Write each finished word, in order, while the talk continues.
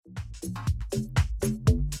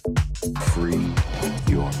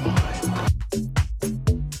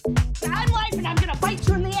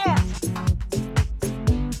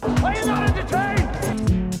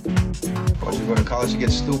college to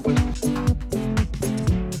get stupid.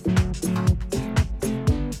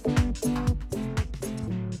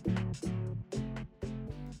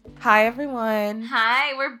 Hi, everyone.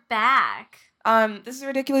 Hi, we're back. This is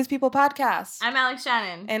Ridiculous People Podcast. I'm Alex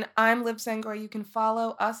Shannon. And I'm Liv Sangor. You can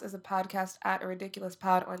follow us as a podcast at A Ridiculous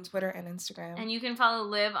Pod on Twitter and Instagram. And you can follow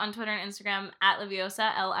Liv on Twitter and Instagram at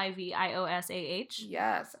Liviosa, Liviosah.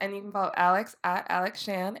 Yes. And you can follow Alex at Alex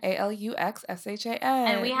Shan, ALUXSHAN.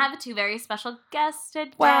 And we have two very special guests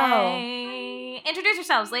today. Wow. Introduce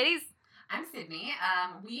yourselves, ladies. I'm Sidney.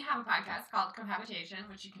 We have a podcast called Cohabitation,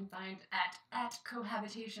 which you can find at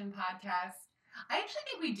Cohabitation Podcast. I actually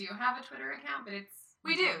think we do have a Twitter account, but it's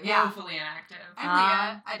woefully inactive. I'm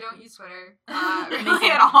Leah. I don't use Twitter really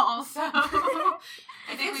at all, so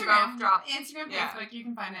I think we both dropped. Instagram, Facebook, you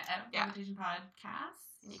can find it at Cohabitation Podcast.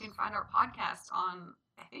 And you can find our podcast on,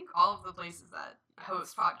 I think, all of the places that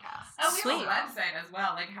host podcasts. Oh, we have a website as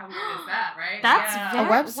well. Like, how weird is that, right? That's a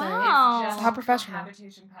website. Wow. It's just How professional.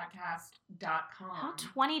 Cohabitationpodcast.com. How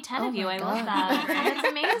 2010 of you. my I God. love that. That's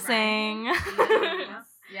amazing. Right.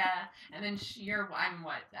 Yeah. And then I'm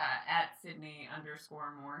at Sidney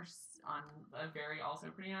 _Morss on a very also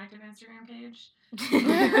pretty active Instagram page.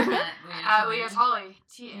 Leah's Thali.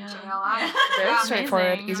 THALI. Very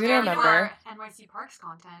straightforward. Amazing. Easy to remember. NYC Parks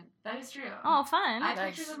content. That is true. Oh, fun. I have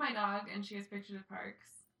Nice. pictures of my dog, and she has pictures of parks.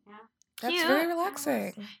 Yeah. That's Cute. very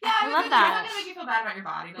relaxing. Yeah, I love that. It's not gonna make you feel bad about your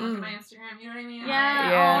body. Don't look at my Instagram. You know what I mean? Yeah.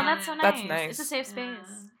 Yeah. Oh, that's so nice. That's nice. It's a safe space.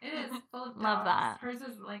 It is full of Love dogs. that. Hers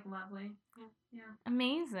is like lovely. Yeah.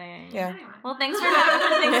 Amazing. Yeah. Anyway. Well, thanks for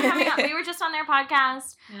coming on. We were just on their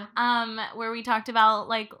podcast, where we talked about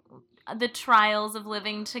like the trials of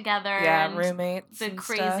living together. Yeah, and roommates. the and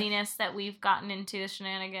craziness that we've gotten into, the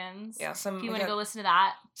shenanigans. Yeah, If you we want to got go listen to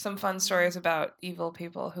that, some fun stories about evil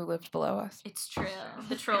people who lived below us. it's true.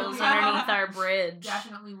 The trolls underneath our bridge.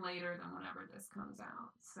 Definitely later than whenever this comes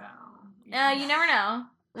out. So. You never know.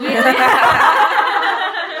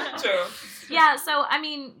 True. Yeah, so I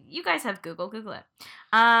mean, you guys have Google it.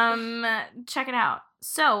 Check it out.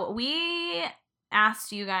 So we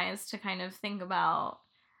asked you guys to kind of think about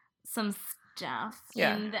some stuff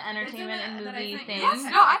in the entertainment and movie thing. Yes,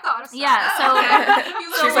 no, I thought of stuff. Yeah, so-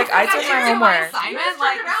 so She's like, I took my homework. Assignment,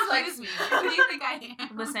 like, excuse me, who do you think I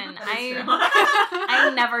am? Listen, That is true.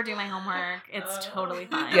 I never do my homework. It's totally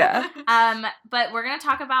fine. Yeah. But we're gonna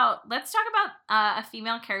let's talk about a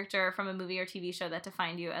female character from a movie or TV show that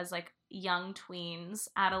defined you as like young tweens,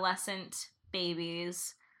 adolescent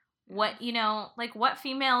babies. What what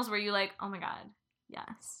females were you like, oh my god,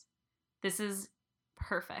 yes, this is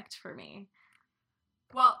perfect for me.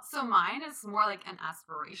 Well, so mine is more like an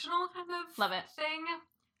aspirational kind of Love it. thing.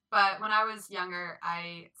 But when I was younger,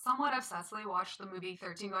 I somewhat obsessively watched the movie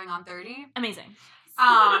 13 Going on 30. Amazing.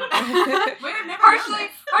 Partially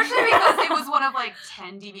because it was one of like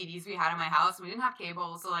 10 DVDs we had in my house. We didn't have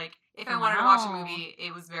cable, so like if I wanted to watch a movie,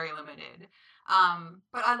 it was very limited.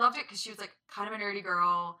 But I loved it because she was like kind of a nerdy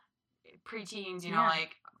girl, preteens, you know,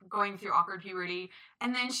 like going through awkward puberty,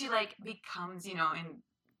 and then she like becomes,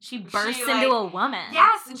 She bursts into a woman.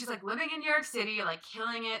 Yes, and she's like living in New York City, like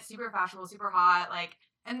killing it, super fashionable, super hot, like,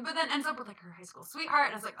 but then ends up with like her high school sweetheart,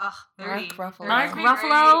 and I was like, ugh, 30. Mark Ruffalo. Mark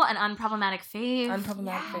Ruffalo, an unproblematic fave.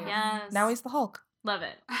 Unproblematic face. Yes. Now he's the Hulk. Love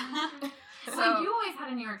it. So you always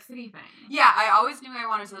had a New York City thing. Yeah, I always knew I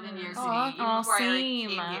wanted to live in New York City, even before I same.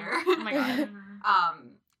 came here. Oh my god.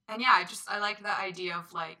 And yeah, I like the idea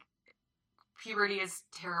of like, puberty is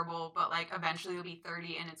terrible, but like eventually you'll be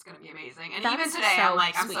 30 and it's gonna be amazing. And That's even today, so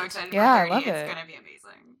I'm so sweet. excited Yeah, I for 30. love It's it. gonna be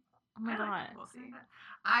amazing. Oh my god. We'll see.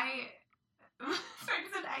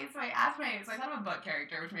 So I thought of a book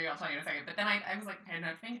character, which maybe I'll tell you in a second. But then I was like, okay, no,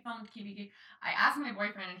 think film, Kiki. I asked my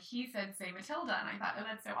boyfriend, and he said, say Matilda. And I thought, oh,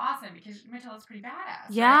 that's so awesome, because Matilda's pretty badass.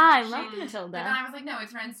 Yeah, right? I love Matilda. But then I was like, no,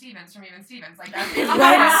 it's Ren Stevens from Even Stevens. Like, that's Ren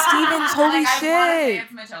Stevens, holy like, I wanna say shit.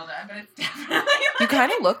 it's Matilda, but it's definitely You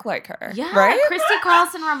kind of look like her. Yeah, Right? Christy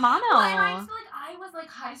Carlson Romano. Well, and I feel like I was like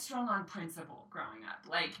high strung on principle growing up.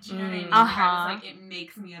 Like, do you know what I mean? Uh-huh. Like, I was like, it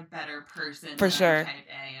makes me a better person. For than sure. Type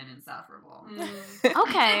A and insufferable.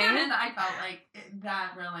 Okay. And I felt like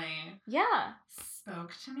that really Yeah.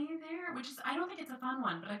 spoke to me there, which is, I don't think it's a fun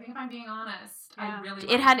one, but I think if I'm being honest, I really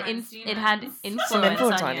It had liked Ren it had Stevens. influence, Some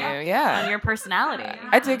influence on you, yeah. on your personality. Yeah.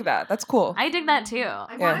 I dig that. That's cool. I dig that too. I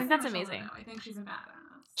I Yeah. think that's Matilda, amazing. though. I think she's a badass.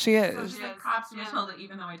 She So is. she's like props to Yeah. Matilda,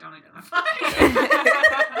 even though I don't identify.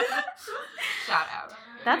 Shout out.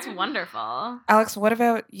 That's wonderful. Alex, what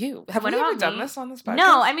about you? Have What we ever about done me? this on this podcast?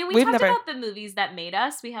 No, I mean we We've talked never- about the movies that made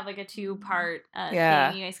us. We have like a 2-part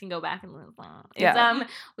Yeah. thing. You guys can go back and listen. Yeah.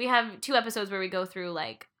 We have 2 episodes where we go through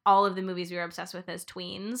like all of the movies we were obsessed with as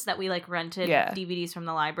tweens that we like rented Yeah. DVDs from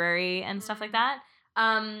the library and stuff like that.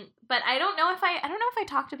 But I don't know if I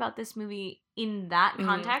talked about this movie in that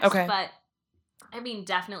context. Okay. But I mean,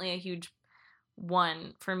 definitely a huge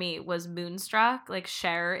one for me was Moonstruck. Like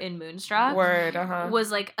Cher in Moonstruck Word,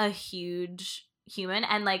 was like a huge human,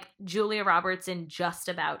 and like Julia Roberts in just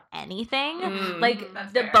about anything. Like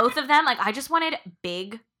both of them, like I just wanted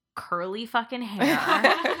big curly fucking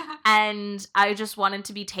hair and I just wanted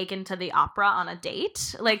to be taken to the opera on a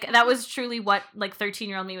date. Like that was truly what like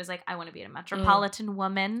 13-year-old me was like. I want to be a metropolitan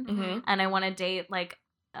woman and I want to date like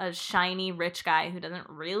a shiny rich guy who doesn't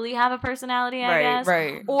really have a personality, I guess.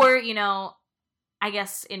 Right. Or, you know, I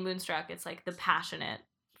guess in Moonstruck it's like the passionate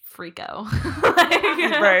freako.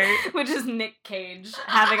 Like, which is Nick Cage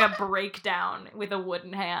having a breakdown with a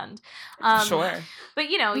wooden hand. Sure. But,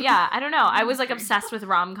 you know, yeah, I don't know. I was like obsessed with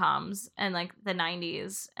rom-coms and like the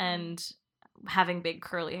 90s and having big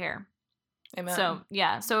curly hair. Amen. So,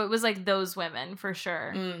 yeah. So it was like those women for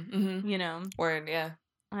sure. You know. Word, yeah.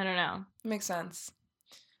 I don't know. Makes sense.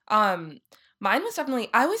 Mine was definitely,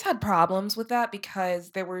 I always had problems with that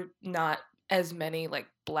because there were not as many like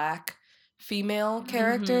Black female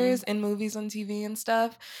characters in movies on TV and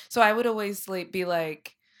stuff. So I would always like be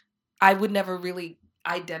like, I would never really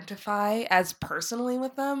identify as personally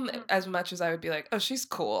with them as much as I would be like, oh, she's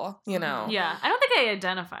cool, you know? Yeah. I don't think I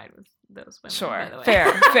identified with those women. Sure. By the way. Fair.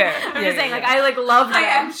 I'm just saying, like, I like loved them. I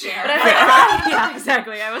am Cher. But I was like, yeah,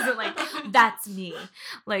 exactly. I wasn't like, that's me.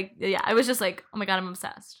 Like, yeah, I was just like, oh my God, I'm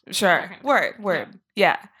obsessed. Sure. Word.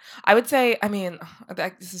 Yeah. I would say, I mean,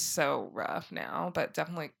 this is so rough now, but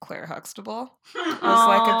definitely Claire Huxtable was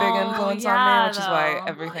like a big influence on me, which is why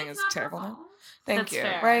everything is terrible now. Thank you.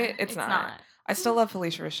 Fair. Right? It's not. I still love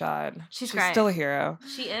Felicia Rashad. She's great. Still a hero.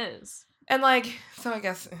 She is. And like, so I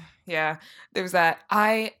guess, yeah, there was that.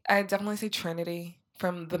 I definitely say Trinity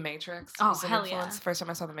from The Matrix. Oh, was an hell influence. yeah. First time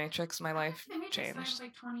I saw The Matrix, my life changed. I was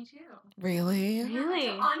like 22. Really? Really?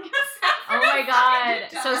 Oh my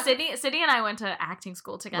God. So Sidney and I went to acting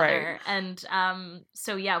school together. Right. And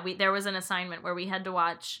so yeah, there was an assignment where we had to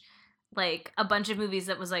watch like a bunch of movies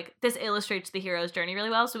that was like, this illustrates the hero's journey really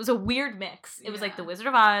well. So it was a weird mix. It was like The Wizard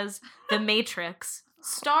of Oz, The Matrix,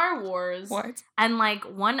 Star Wars, and like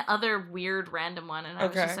one other weird random one. And I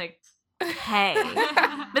was just like, hey.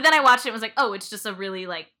 But then I watched it and was like, oh, it's just a really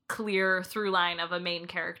like clear through line of a main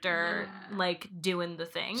character like doing the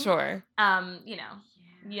thing. Sure. You know.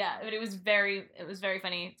 Yeah, but it was very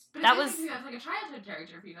funny. But that was that's like a childhood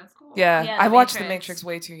character for you. That's cool. Yeah, I watched The Matrix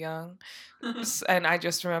way too young, and I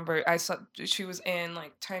just remember I saw she was in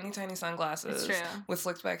like tiny sunglasses with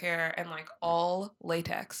slicked back hair and like all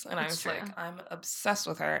latex, and I was like, I'm obsessed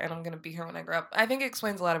with her, and I'm gonna be her when I grow up. I think it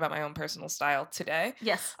explains a lot about my own personal style today.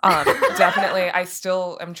 Yes, definitely. I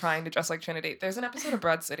still am trying to dress like Trinity. There's an episode of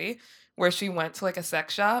Broad City where she went to like a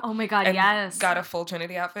sex shop. Oh my God, and yes. got a full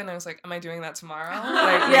Trinity outfit, and I was like, am I doing that tomorrow?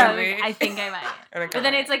 Yeah, like, I think I might. But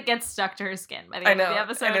then it's like gets stuck to her skin by the end of the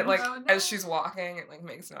episode. And it like as she's walking, it like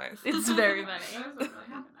makes noise. It's very funny.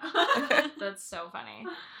 That's so funny.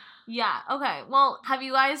 Yeah, okay. Well, have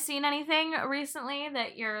you guys seen anything recently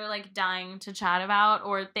that you're like dying to chat about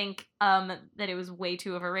or think that it was way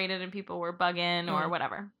too overrated and people were bugging or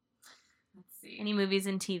whatever? Let's see. Any movies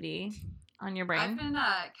and TV on your brain? I've been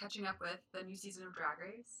catching up with the new season of Drag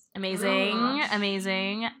Race. Amazing.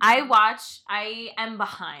 I am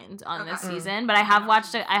behind on this season, but I have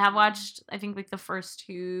watched I think like the first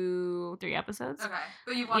 2-3 episodes. Okay.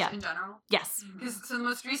 But you've watched it in general? Yes. So the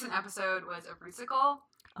most recent episode was a musical.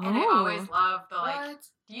 And I always love the like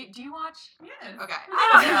do you watch? Yes. Okay. I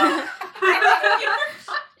don't know.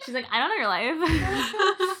 She's like, I don't know your life.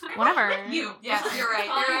 Whatever. You. Yeah, you're right.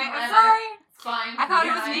 I'm Whatever. sorry. Fine. I thought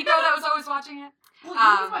it was Nico that was always watching it. Well,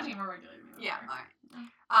 he was watching it more regularly. Yeah,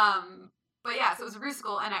 alright. But yeah, so it was a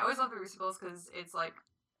musical, and I always love the musicals because it's like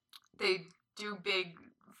they do big,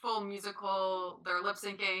 full musical. They're lip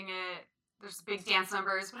syncing it. There's big dance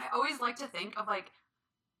numbers, but I always like to think of like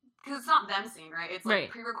because it's not them singing, right? It's like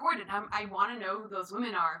pre-recorded. I want to know who those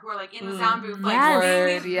women are who are like in the sound booth, like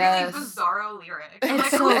singing these really bizarro lyrics. It's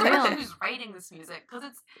like, so real. Who's writing this music? Because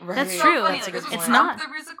it's that's so true. funny. It's, like, this was it's from not the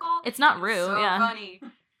musical. It's not Rue. So funny.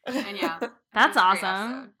 And yeah, that's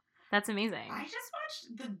awesome. That's amazing. I just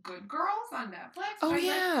watched The Good Girls on Netflix. Oh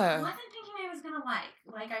yeah. I wasn't thinking I was gonna like.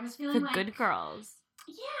 Like I was feeling The Good Girls.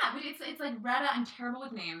 Yeah, but it's like Retta. I'm terrible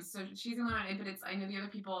with names, so she's the one. But I know the other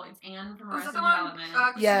people. It's Anne from Arrested Development.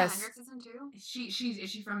 Yes. Hendricks is in too. Is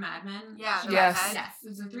she from Mad Men? Yeah. Yes. Yes.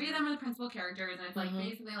 So the three of them are the principal characters, and it's like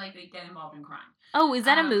basically like they get involved in crime. Oh, is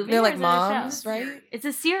that a movie? They're like moms, right? It's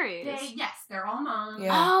a series. They're all moms.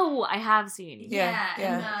 Yeah. Oh, I have seen. Yeah.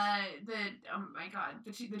 And oh my god,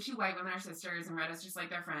 the two white women are sisters, and Retta's just like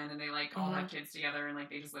their friend, and they like all have kids together, and like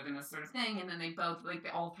they just live in this sort of thing, and then they both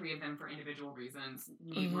all three of them for individual reasons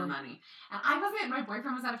need more money. And my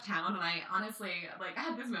boyfriend was out of town, and I honestly I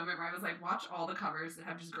had this moment where I was like, watch all the covers that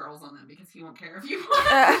have just girls on them because he won't care if you want.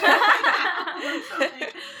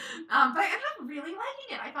 But I ended up really liking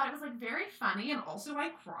it. I thought it was like very funny, and also I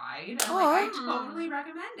cried. And, I totally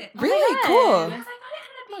recommend it. Really cool. Because I thought it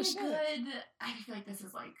ended up being good. I feel like this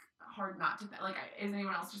is like hard not to is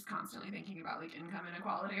anyone else just constantly thinking about like income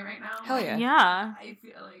inequality right now? Hell yeah. Yeah. I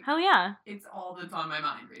feel like hell yeah. It's all that's on my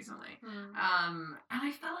mind recently. And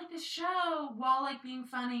I felt like this show, while like being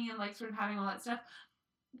funny and like sort of having all that stuff,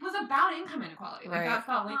 was about income inequality. Like that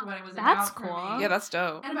felt like what it was about. That's cool. For me. Yeah, that's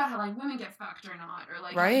dope. And about how like women get fucked or not, or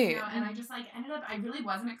like right. And I just like ended up. I really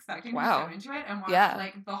wasn't expecting to go into it, and watched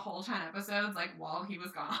like the whole 10 episodes like while he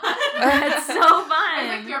was gone. It's so fun. I was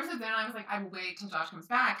like 3 episodes in, and I was like, I will wait till Josh comes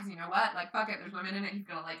back because you know what? Like fuck it, there's women in it. He's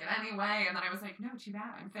gonna like it anyway. And then I was like, no, too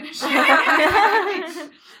bad, I'm finished. So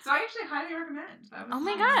I actually highly recommend. That was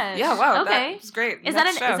my god. Yeah. Wow. Okay. That's great. Is that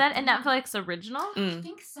a Netflix original? I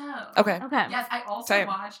think so. Okay. Yes, I also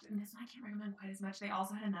watched, and this one I can't recommend quite as much. They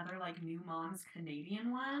also had another like New Moms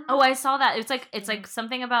Canadian one. Oh, I saw that. It's like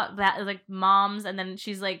something about that, like moms, and then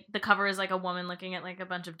she's like the cover is like a woman looking at like a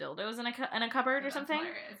bunch of dildos in a cupboard or something.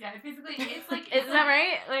 Hilarious. Yeah, it's basically like is that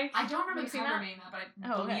right? Like I don't remember the cover name, but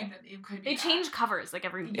I believe that it could be. They change covers like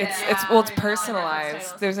every week. It's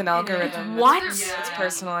personalized. There's an algorithm. What? It's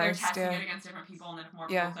personalized. They're testing it against different people, and then if more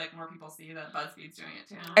people more people see that, BuzzFeed's doing it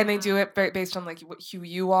too. And they do it based on like who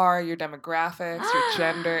you are, your demographics, your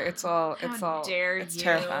gender. It's all. It's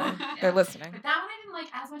terrifying. They're listening. But that one I didn't like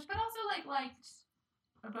as much, but also liked,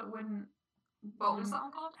 but wouldn't. What was that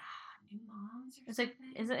one called? New Moms. Or it's something?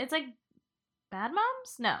 like it's like Bad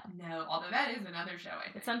Moms? No. No, although that is another show. I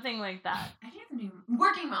think it's something like that. I think it's new.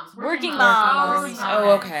 Working Moms. Working Moms.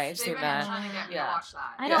 Oh, okay. I've seen that. Yeah. Watch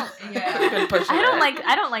that. I don't. Yeah.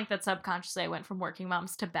 I don't like that subconsciously I went from Working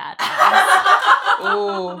Moms to Bad Moms.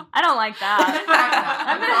 Oh. I don't like that.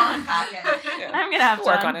 I'm gonna have to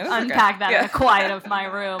unpack that in the quiet of my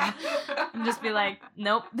room and just be like,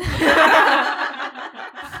 nope.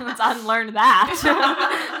 Let's unlearn that.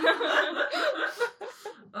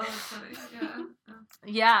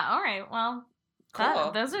 Yeah. All right. Well,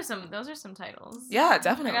 cool. Those are some titles. Yeah,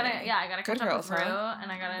 definitely. I gotta catch up with Rue,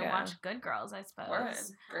 and I gotta watch Good Girls, I suppose. Word.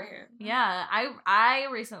 Great. Yeah. I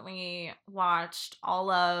recently watched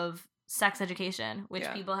all of Sex Education,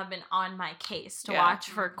 which people have been on my case to watch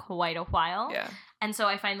for quite a while. Yeah. And so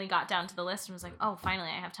I finally got down to the list and was like, oh, finally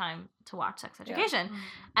I have time to watch Sex Education.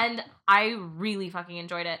 And I really fucking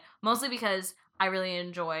enjoyed it. Mostly because I really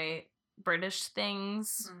enjoy British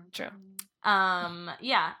things. True.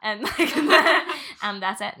 Yeah, and like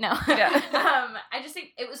that's it. No. Yeah. I just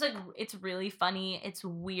think it was like it's really funny. It's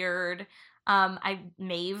weird.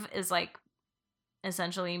 Maeve is like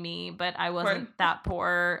essentially me, but I wasn't that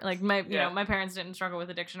poor. Like my you know, my parents didn't struggle with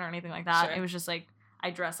addiction or anything like that. Sure. It was just like I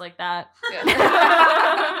dress like that.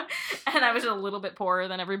 Yeah. And I was a little bit poorer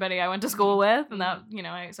than everybody I went to school with, and that, you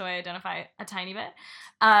know, so I identify a tiny bit.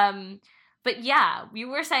 But yeah, we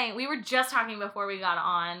were just talking before we got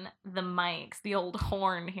on the mics, the old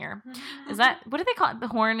horn here. Is that, what do they call it? The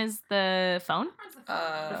horn is the phone?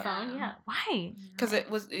 The phone, yeah. Why? Because it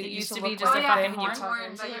used to be just a fucking horn.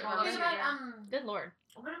 Good lord.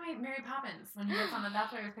 What am I, Mary Poppins? When he gets on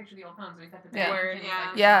that's why I always picture the old phones when he set the word.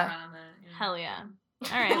 Yeah. Hell yeah.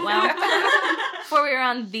 All right, well, before we were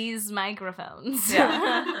on these microphones,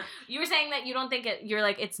 you were saying that you don't think you're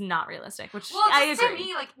like, it's not realistic, which I agree. To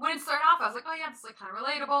me, like, when it started off, I was like, oh yeah, it's like kind of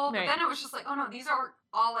relatable, but then it was just like, oh no, these are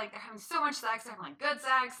all like, they're having so much sex, they're having like good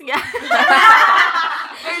sex. Yeah.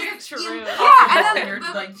 It's true. Yeah, and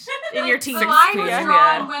then in your teens. The line was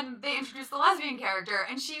drawn when they introduced the lesbian character,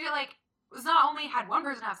 and she like, was not only had one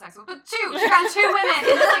person have sex with, but two. She got 2 women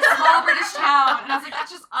in this like small British town, and I was like, that's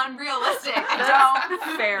just unrealistic.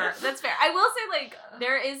 That's fair. That's fair. I will say, like,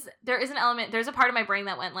 there is an element. There's a part of my brain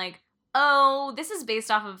that went like, oh, this is based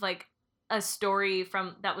off of like a story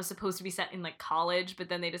that was supposed to be set in like college, but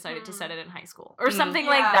then they decided to set it in high school or something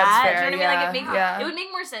like that. That's fair, do you know what I mean? Like it would make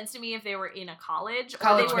more sense to me if they were in a college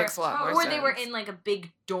makes a lot more sense. Or they were in like a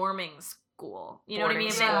big dorming school. school. You know what I mean?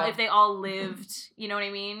 Boarding If they all lived, you know what I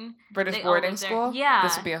mean? British They all boarding lived there. school? Yeah.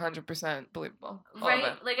 This would be 100% believable. All of Right?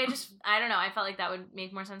 it. Like, I don't know. I felt like that would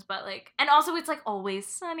make more sense. But, like, and also it's, like, Always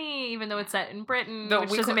Sunny, even though it's set in Britain, which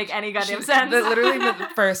doesn't make any goddamn sense. Literally the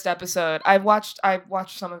first episode, I watched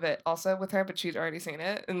some of it also with her, but she'd already seen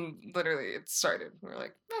it. And literally it started. We were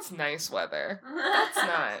like, that's nice weather. That's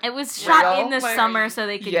not It was shot real. in the Like, summer so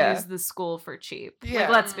they could yeah. use the school for cheap. Yeah. Like,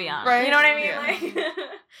 let's be honest. Right? You know what I mean? Yeah. Like,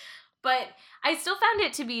 but I still found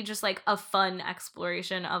it to be just, like, a fun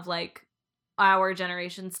exploration of, like, our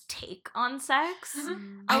generation's take on sex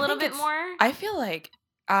a little bit more. I feel like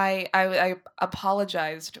I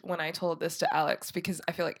apologized when I told this to Alex because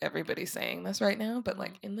I feel like everybody's saying this right now, but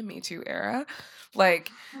like in the Me Too era,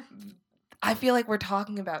 like I feel like we're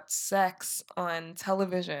talking about sex on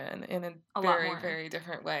television in a very, more. very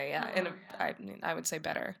different way. Yeah. Oh, I mean, I would say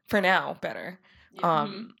better. For now, better. Yeah.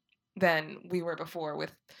 Than we were before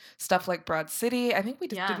with stuff like Broad City. I think we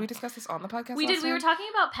did. Yeah. Did we discuss this on the podcast? We last did. We were time? talking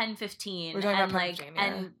about Pen 15 We were talking and about Pen like 15, yeah.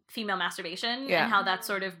 and female masturbation Yeah. and how that's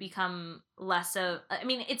sort of become less of. I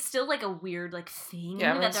mean, it's still like a weird like thing Yeah, that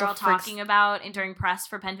everyone's they're all so freaks- talking about during press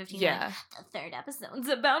for Pen 15. Yeah. Like, the third episode's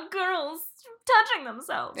about girls touching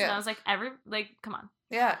themselves. And Yeah. I was like, come on.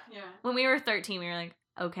 Yeah. Yeah. When we were 13, we were like,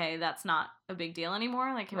 okay, that's not a big deal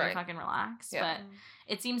anymore. Like, can we Right. fucking relax? Yeah. But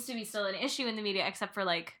it seems to be still an issue in the media, except for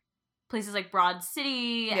like places like Broad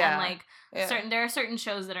City Yeah. and like Yeah. there are certain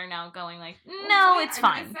shows that are now going like, Well, no, I- it's I'm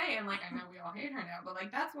fine. gonna say, and like I know we all hate her now, but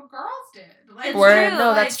like that's what girls did. Like, It's Word. true.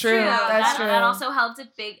 No, that's it's true. That's That true. also helped it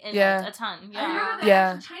Yeah. a ton. I Yeah. remember that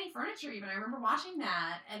Yeah. Tiny Furniture even. I remember watching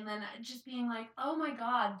that and then just being like, oh my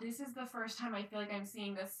god, this is the first time I feel like I'm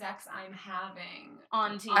seeing the sex I'm having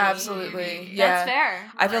On TV. Absolutely. TV. Yeah. That's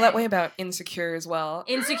fair. I feel that way about Insecure as well.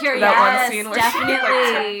 Insecure, That yes, one scene where she like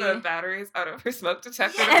definitely. took the batteries out of her smoke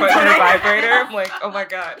detector Yes. to put in her vibrator. I'm like, oh my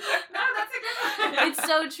god. No, that's a good one. It's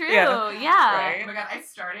so true. Yeah. Yeah. Right. Oh my god, I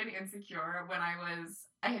started Insecure when I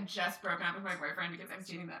had just broken up with my boyfriend because I was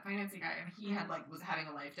dating that financing guy and he had like was having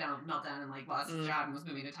a meltdown and like lost his job and was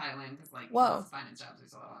moving to Thailand because like he Whoa. lost his finance job, so he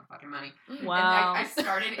still had a lot of fucking money. Wow. And I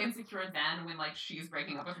started Insecure then when like she's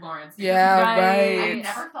breaking up with Lawrence. Yeah, Right. I right.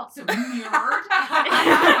 never felt so weird. I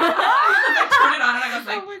turned it on and I was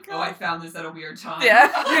like, Oh my oh, I God. found this at a weird time.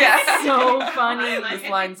 Yeah. Yeah. So funny. This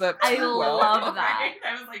lines up I too well. love that. Right?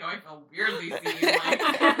 I was like, oh, I feel weirdly seen.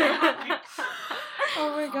 Like,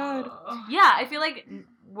 Oh my god. Yeah, I feel like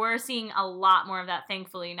we're seeing a lot more of that,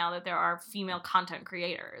 thankfully, now that there are female content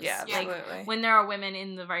creators. Yeah, Like, absolutely. when there are women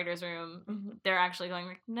in the writer's room, Mhm. they're actually going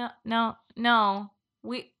like, no,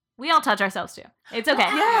 we all touch ourselves too. It's okay.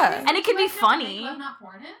 Yeah. And it can be Make funny. Love Not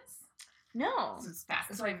Porn is? No. This is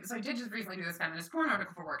fast. So I did just recently do this feminist porn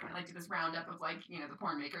article for work, and I like do this roundup of like the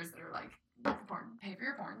porn makers that are like porn, pay for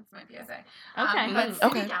your porn. It's my PSA. Okay. But Mm,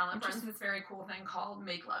 Sidney okay. Gallup runs this very cool thing called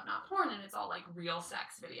Make Love Not Porn, and it's all like real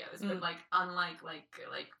sex videos, but like unlike like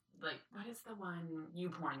what is the one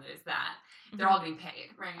YouPorn that is that? They're all getting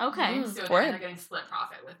paid, right? Okay. So Word. they're getting split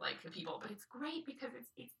profit with like the people, but it's great because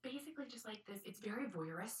it's basically just like this. It's very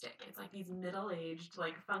voyeuristic. It's like these middle-aged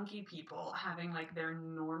like funky people having like their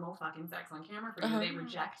normal fucking sex on camera for you. Uh-huh. They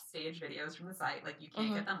reject stage videos from the site, like you can't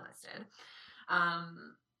Uh-huh. get them listed.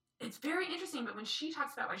 It's very interesting, but when she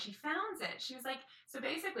talks about why she found it, she was like, so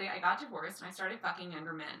basically I got divorced and I started fucking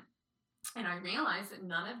younger men. And I realized that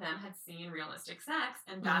none of them had seen realistic sex,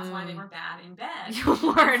 and that's why they were bad in bed.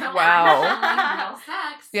 Word. So Wow. I like real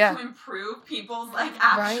sex Yeah. to improve people's like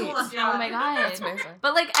actual Right. Oh my God. That's amazing.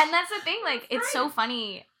 But like, and that's the thing, like, it's so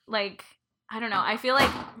funny. Like, I don't know. I feel like,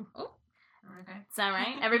 Okay. is that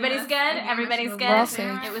right? Everybody's Yes, good? I mean, Everybody's it's good? Well the-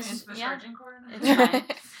 said. It was, it's the yeah. charging cord.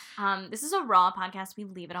 It's fine. This is a raw podcast. We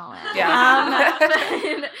leave it all in. Yeah.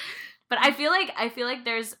 But I feel like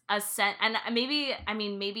there's a set, and maybe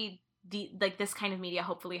this kind of media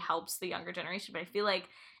hopefully helps the younger generation. But I feel like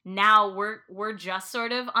now we're just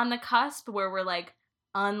sort of on the cusp where we're like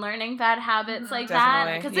unlearning bad habits like that.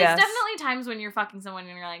 Definitely, Because yes. there's definitely times when you're fucking someone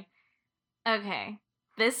and you're like, okay,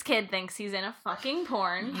 this kid thinks he's in a fucking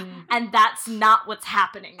porn. Mm. And that's not what's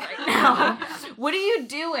happening right now. What are you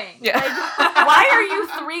doing? Yeah. Like, why are you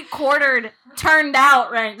 3/4 turned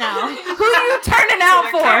out right now? Who are you turning out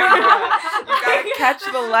The for? camera. You gotta catch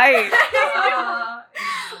the light.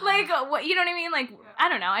 Like, what? You know what I mean? Like, I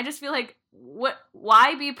don't know. I just feel like,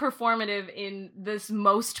 why be performative in this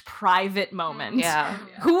most private moment? Yeah.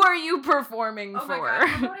 Who are you performing Oh for? my god!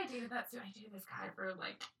 You know what I dated that too? I dated this guy for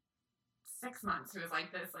like 6 months who was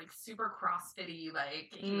like this like super crossfitty he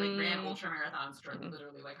like ran ultra marathons, drove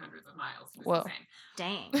literally like hundreds of miles. He was Whoa. insane.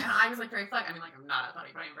 Dang. And I was like very flexible. I mean, like I'm not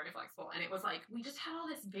athletic, but I'm very flexible. And it was like we just had all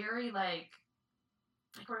this very like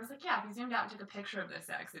like where I was like, yeah, if you zoomed out and took a picture of this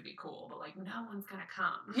sex, it'd be cool, but like no one's gonna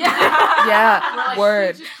come. Yeah. We're like,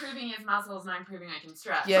 Word. he's just proving his muscles, and I'm proving I can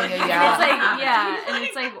stretch. Yeah, like, yeah, yeah. And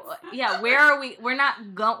it's like, where are we? We're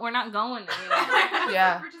not going anywhere.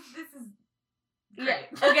 Yeah. This is great.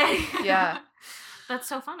 Yeah. Okay. Yeah. That's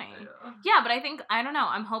so funny. Yeah, but I don't know.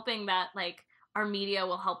 I'm hoping that like our media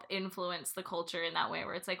will help influence the culture in that way,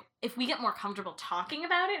 where it's like if we get more comfortable talking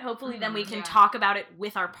about it, hopefully then we can talk about it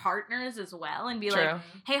with our partners as well and be like,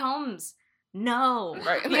 hey, Holmes, no.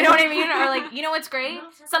 Right. You know what I mean? Or like, you know what's great?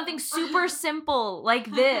 Something super simple like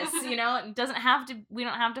this, you know? It doesn't have to, we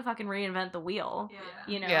don't have to fucking reinvent the wheel,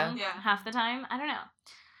 you know, half the time. I don't know.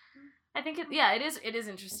 I think it is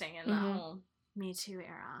interesting in the whole Me Too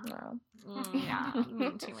era. Yeah,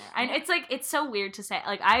 Me Too era. And it's like, it's so weird to say.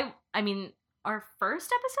 Like, I mean, our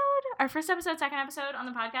first episode, second episode on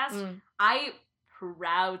the podcast, I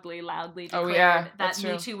proudly, loudly declared that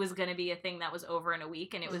Me Too was going to be a thing that was over in a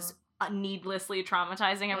week, and it was needlessly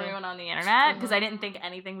traumatizing everyone on the internet because I didn't think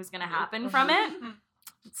anything was going to happen from it.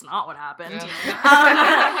 It's not what happened. Yeah.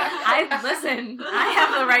 I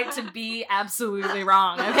have the right to be absolutely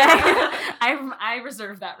wrong, okay? I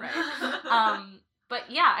reserve that right.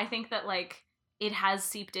 But yeah, I think that like it has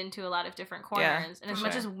seeped into a lot of different corners. And as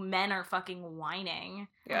much as men are fucking whining,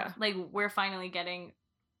 like we're finally getting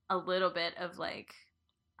a little bit of a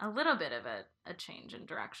change in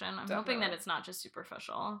direction. I'm hoping that it's not just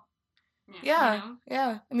superficial. Yeah. You know?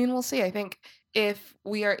 Yeah. I mean, we'll see. I think if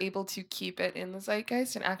we are able to keep it in the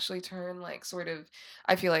zeitgeist and actually turn like sort of,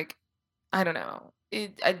 I feel like, I don't know,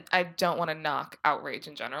 I don't want to knock outrage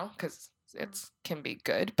in general because it can be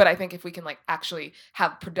good, but I think if we can like actually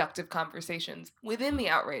have productive conversations within the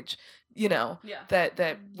outrage, you know,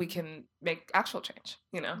 that we can make actual change,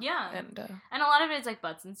 you know. And a lot of it is like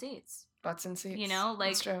butts and seats, you know,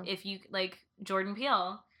 like if you like Jordan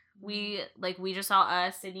Peele, we just saw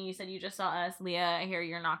Us. Sidney, you said you just saw Us. Leah, I hear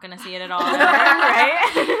you're not gonna see it at all,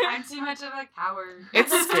 right? I'm too much of a coward.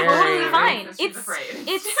 It's scary. Totally fine. She's afraid.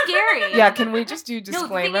 It's scary. Yeah, can we just do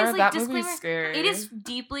disclaimer? No, the thing is, like, that movie's scary. It is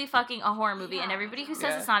deeply fucking a horror movie, and everybody who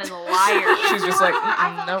says it's not is a liar. She's just like, nope.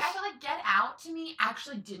 I feel like Get Out to me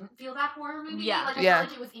actually didn't feel that horror movie. Yeah. Like I felt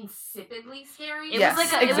like it was insipidly scary. It was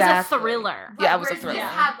like it was a thriller. Yeah, it was a thriller. This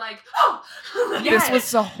had like This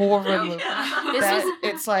was a horror movie.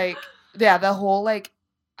 It's like the whole like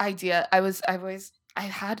idea. I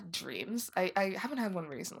had dreams. I haven't had one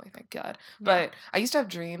recently, thank God. But I used to have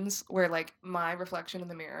dreams where like my reflection in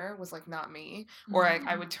the mirror was like not me, or like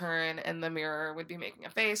I would turn and the mirror would be making a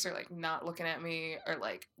face or like not looking at me, or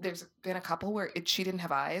like there's been a couple where she didn't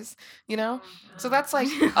have eyes, you know. So that's like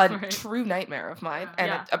a true nightmare of mine,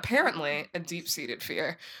 and apparently a deep-seated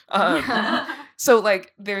fear. So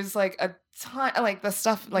like there's like a ton, like the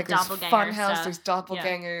stuff like there's Funhouse, there's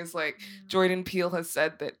doppelgangers. Like Jordan Peele has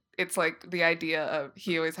said that. It's like the idea of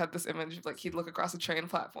he always had this image of like he'd look across a train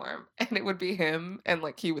platform and it would be him and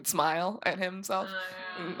like he would smile at himself.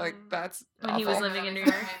 And, like that's when awful. He was living in New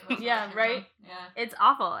York. Right? Yeah. It's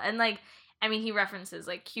awful. And like I mean he references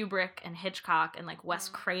like Kubrick and Hitchcock and like Wes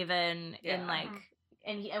Craven and like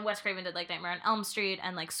and Wes Craven did like Nightmare on Elm Street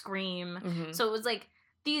and like Scream. So it was like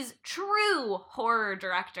these true horror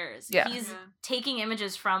directors. He's taking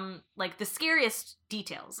images from like the scariest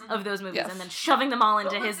details of those movies and then shoving them all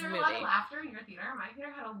into his movie. Was there a lot of laughter in your theater? My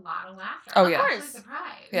theater had a lot of laughter. Oh, I was yeah. actually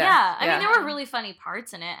surprised. Yeah. I mean, there were really funny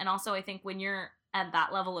parts in it. And also, I think when you're at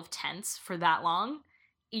that level of tense for that long,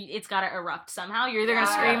 it's got to erupt somehow. You're either going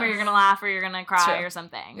to scream or you're going to laugh or you're going to cry or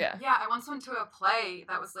something. Yeah, I once went to a play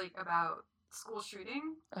that was like about school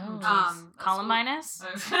shooting. Columbinus?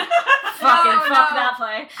 Fucking fuck that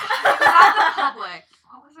play. It was at the Public.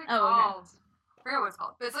 What was it called? Okay. I forget what it's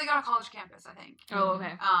called. But it's like on a college campus, I think. Oh,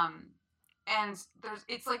 okay. And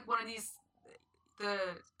it's like one of these,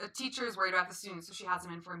 the teacher is worried about the students, so she has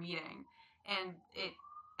them in for a meeting. And it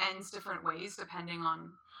ends different ways depending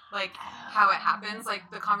on like how it happens.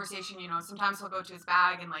 Like the conversation, you know, sometimes he'll go to his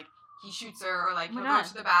bag and like he shoots her, or like he'll go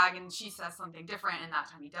to the bag and she says something different, and that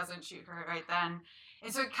time he doesn't shoot her right then.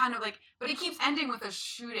 And so it kind of like, but it keeps ending with a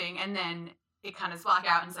shooting, and then it kind of is black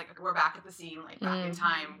out, and it's like we're back at the scene, like back in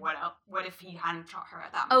time. What else? What if he hadn't shot her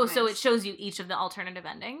at that moment? Oh, so it shows you each of the alternative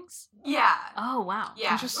endings? Yeah. Oh, wow.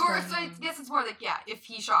 Yeah. Or so I guess it's more like, if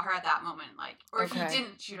he shot her at that moment, like, or if he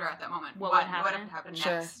didn't shoot her at that moment, what would happen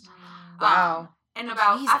next? Wow. And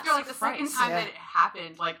about Jesus after like the second Christ. time that it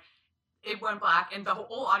happened, like it went black, and the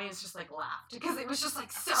whole audience just like laughed because it was just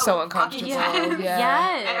like so uncomfortable. Yes.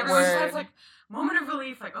 Yes. And everyone just has like moment of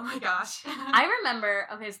relief, like, oh my gosh. I remember,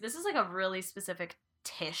 okay, so this is like a really specific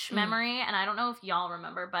Tish memory, and I don't know if y'all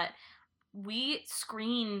remember, but we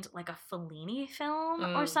screened like a Fellini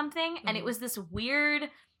film or something, and it was this weird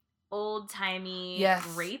old-timey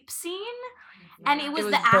rape scene. And it was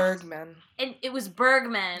Bergman. And it was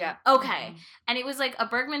Bergman. Yeah. Okay. And it was like a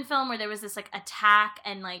Bergman film where there was this like attack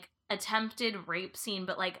and like attempted rape scene,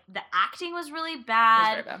 but like the acting was really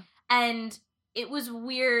bad. It was very bad. And it was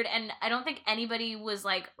weird, and I don't think anybody was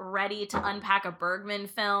like ready to unpack a Bergman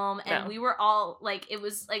film. And we were all like, it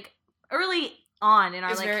was like early on in our,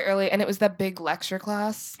 it was very early, and it was that big lecture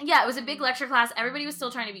class. Yeah, it was a big lecture class. Everybody was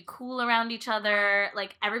still trying to be cool around each other.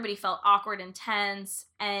 Like, everybody felt awkward and tense,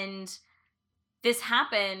 and this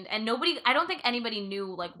happened, and I don't think anybody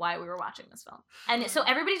knew, like, why we were watching this film. And so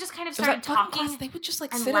everybody just kind of started talking. Class, they would just,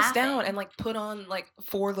 like, sit us down and, like, put on, like,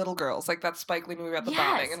 4 Little Girls, like that Spike Lee movie about the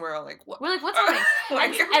bombing, and we're all like, what? We're like, what's happening?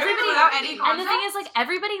 And the thing is, like,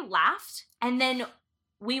 everybody laughed, and then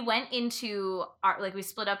we went into we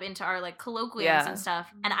split up into our, like, colloquiums and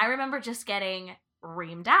stuff, and I remember just getting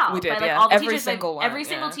reamed out. We did, by, like, all the every teachers. single one. Every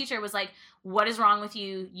single teacher was like, what is wrong with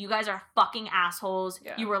you? You guys are fucking assholes.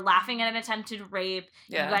 Yeah. You were laughing at an attempted rape.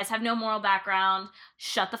 Yeah. You guys have no moral background.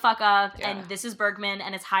 Shut the fuck up. Yeah. And this is Bergman,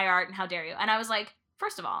 and it's high art, and how dare you? And I was like,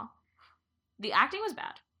 first of all, the acting was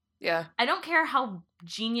bad. Yeah. I don't care how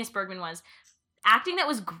genius Bergman was. Acting that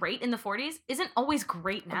was great in the 40s isn't always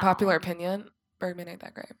great now. Unpopular opinion, Bergman ain't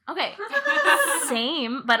that great. Okay.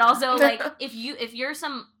 Same, but also, like, if you're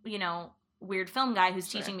some, you know, weird film guy who's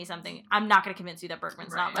teaching me something, I'm not going to convince you that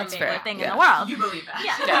Bergman's not my favorite thing in the world. You believe that.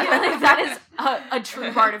 Yeah. Like, that is a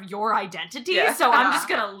true part of your identity, so I'm just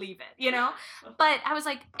going to leave it, you know? But I was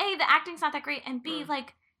like, A, the acting's not that great, and B,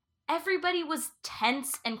 like, everybody was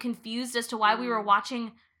tense and confused as to why we were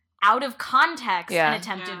watching out of context an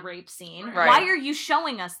attempted rape scene. Right. Why are you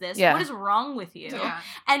showing us this? What is wrong with you? Yeah.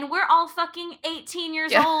 And we're all fucking 18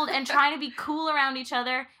 years old and trying to be cool around each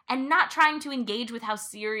other and not trying to engage with how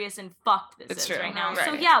serious and fucked this is right now. Right.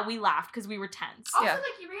 So yeah, we laughed because we were tense. Also, like,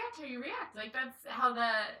 you react how you react. Like, that's how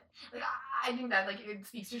I think that, like, it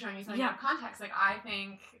speaks to showing you something out of context. Like, I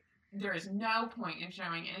think there is no point in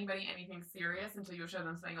showing anybody anything serious until you show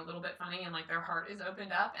them something a little bit funny and, like, their heart is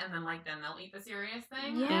opened up, and then, like, then they'll eat the serious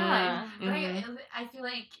thing. Yeah. But I feel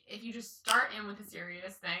like if you just start in with a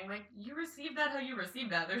serious thing, like, you receive that how you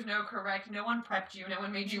receive that. There's no one prepped you, no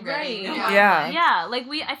one made you ready. Right. No one, yeah. Like,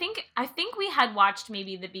 I think we had watched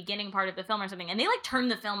maybe the beginning part of the film or something, and they, like, turned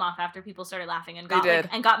the film off after people started laughing and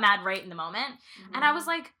got mad right in the moment. Mm-hmm. And I was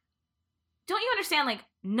like, don't you understand, like,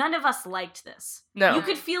 none of us liked this. No. You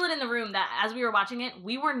could feel it in the room that as we were watching it,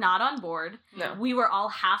 we were not on board. No. We were all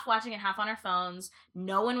half watching it, half on our phones.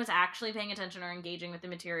 No one was actually paying attention or engaging with the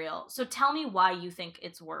material. So tell me why you think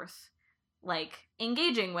it's worth, like,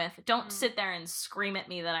 engaging with. Don't sit there and scream at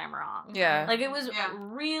me that I'm wrong. Yeah. Like, it was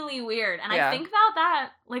really weird. And I think about that,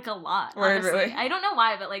 like, a lot, honestly. Really? I don't know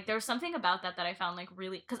why, but, like, there was something about that I found, like,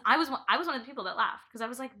 really... Because I was one of the people that laughed. Because I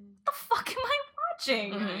was like, what the fuck am I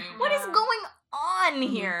watching? Mm-hmm. What is going on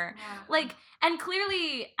here? Like, and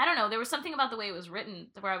clearly, I don't know, there was something about the way it was written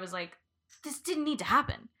where I was like, this didn't need to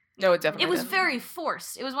happen. No, it definitely It was didn't. very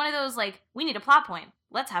forced. It was one of those, like, we need a plot point.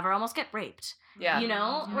 Let's have her almost get raped. Yeah. You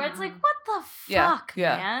know? Where it's like, what the fuck,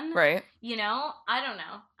 man? Right. You know? I don't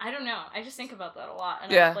know. I just think about that a lot.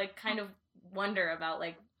 And I, like, kind of wonder about,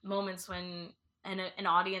 like, moments when an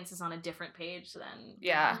audience is on a different page than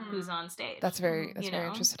who's on stage. That's very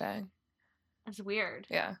interesting. It's weird.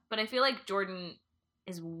 Yeah. But I feel like Jordan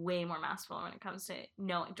is way more masterful when it comes to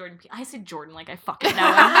Jordan Peele. I said Jordan like I fucking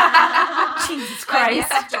know him. Jesus Christ.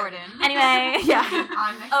 Yes, Jordan. Anyway, yeah.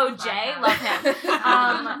 Jay, love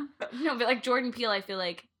him. No, but like Jordan Peele, I feel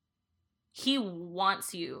like he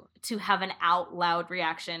wants you to have an out loud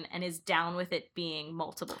reaction and is down with it being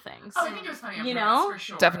multiple things. Oh, I think it was funny. You know? For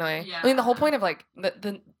sure. Definitely. Yeah. I mean, the whole point of, like,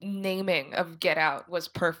 the naming of Get Out was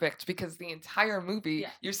perfect because the entire movie,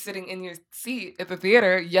 you're sitting in your seat at the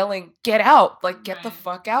theater yelling, get out! Like, get the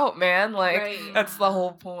fuck out, man! Like, that's the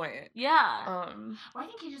whole point. Yeah. Well, I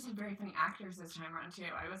think he just had very funny actors this time around, too.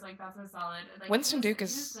 I was like, that's so solid. Like, Winston Duke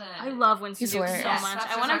is... I love Winston Duke so much.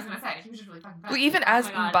 That's what I was going to say. He was just really fucking well, even as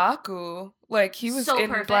M'Baku, like, he was in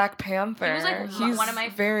perfect. Black Panther. He was, like, he's one of my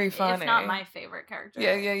very funny. If not my favorite character.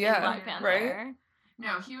 Yeah. In Black Panther. Right?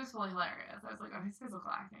 No, he was fully hilarious. I was like, his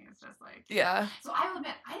physical acting is just like... Yeah. So I will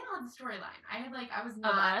admit, I didn't love the storyline. I was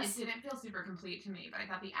not... It didn't feel super complete to me, but I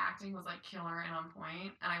thought the acting was, like, killer and on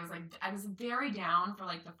point. And I was very down for,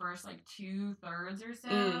 like, the first, like, 2/3 or so.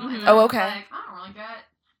 Mm-hmm. Oh, okay. Like, I don't really get...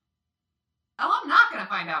 Oh, I'm not going to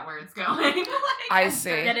find out where it's going. Like, I see.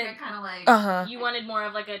 Get it kind of like... You wanted more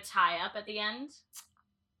of, like, a tie-up at the end?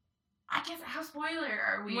 I guess how spoiler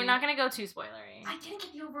are we? We're not gonna go too spoilery. I didn't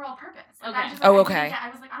get the overall purpose. Like, Okay. I just, Oh, I okay. I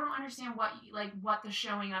was like, I don't understand what the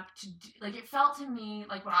showing up to do. Like, it felt to me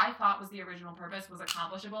like what I thought was the original purpose was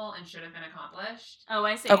accomplishable and should have been accomplished. Oh,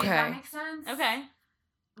 I see. Okay. Does that make sense? Okay.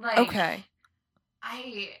 Like, Okay.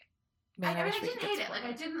 I didn't hate it. Like,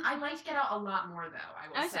 I liked Get Out a lot more, though,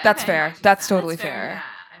 I will say. That's Okay. fair. That's totally That's fair. fair. Yeah,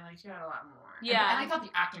 I liked Get Out a lot more. Yeah. And I thought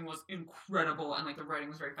the acting was incredible and, like, the writing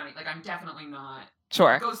was very funny. Like, I'm definitely not...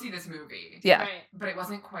 Sure. Go see this movie. Yeah. Right. But it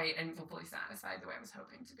wasn't quite, I didn't feel fully satisfied the way I was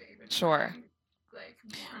hoping to be. But Sure. Like,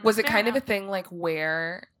 more. Was it Fair kind of a enough. thing like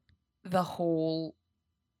where the whole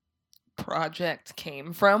project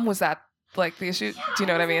came from? Was that like the issue? Yeah, Do you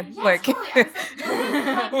know what I mean? yes, Like, totally.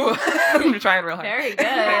 I was like, I'm trying real hard. Very good.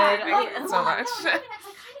 Thank you so much. No, I kind of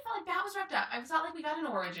felt like that was wrapped up. I felt like we got an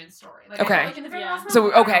origin story. Like, Okay. I felt like in the very Yeah. last movie, So, we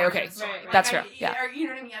got an okay, origin okay. story. Right, Like, That's true, yeah. Or, you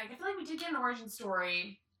know what I mean? Like, I feel like we did get an origin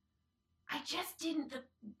story. I just didn't.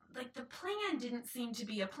 The plan didn't seem to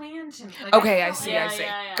be a plan to me. Like, Okay, I felt see, like- I see.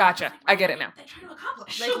 Yeah. Gotcha. Like, I get it now. They're trying to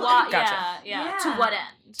accomplish. Like what? Gotcha. Yeah. Yeah. To what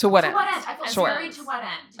end? To what To end? what end? I felt Sure. very to what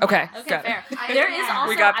end. Okay. Okay, Got it. fair. I- There is yeah. also.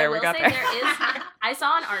 We got there, I we will got say there. there is. I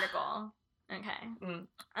saw an article. Okay. Mm.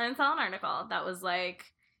 I saw an article that was like,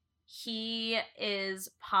 he is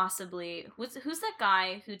possibly who's that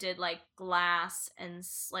guy who did like Glass and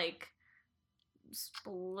like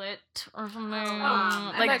Split or something? M.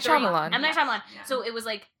 like Night 30 Shyamalan. M. Night Shyamalan. Yeah. So it was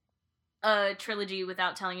like a trilogy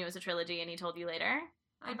without telling you it was a trilogy, and he told you later.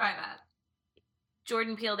 I buy that.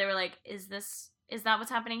 Jordan Peele, they were like, is that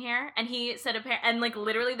what's happening here? And he said, and like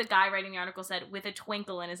literally the guy writing the article said, with a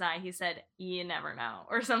twinkle in his eye, he said, you never know,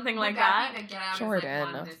 or something like that. Would that mean that Get Out Jordan. is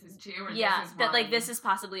like one, this is two, or Yeah, this is that like one? this is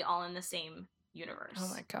possibly all in the same universe. Oh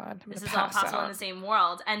my god. I'm This gonna is all pass possible out. in the same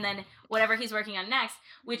world. And then whatever he's working on next,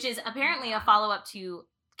 which is apparently a follow-up to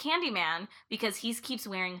Candyman, because he keeps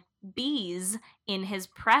wearing bees in his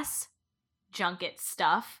press junket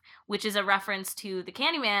stuff, which is a reference to the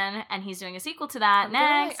Candyman, and he's doing a sequel to that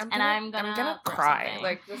next. I'm gonna cry. something.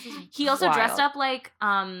 Like, this is He also wild. dressed up like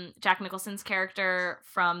Jack Nicholson's character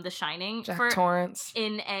from The Shining Jack Torrance.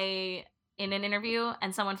 in an interview,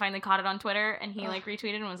 and someone finally caught it on Twitter, and he like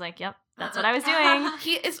retweeted and was like, "Yep, that's what I was doing."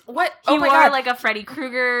 He is what? He Oh my wore god. like a Freddy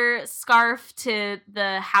Krueger scarf to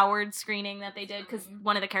the Howard screening that they did, because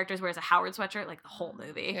one of the characters wears a Howard sweatshirt like the whole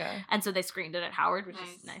movie, Yeah. and so they screened it at Howard, which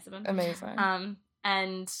is nice of him. Amazing.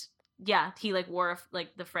 And yeah, he like wore like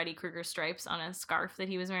the Freddy Krueger stripes on a scarf that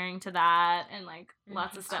he was wearing to that, and like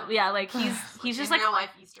lots of stuff. Yeah, like he's just in like real life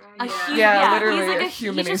Easter egg. a huge, Yeah, literally he's like a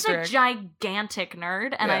human he's just Easter a egg. gigantic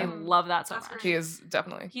nerd, and I Yeah. love that so That's much. great. He is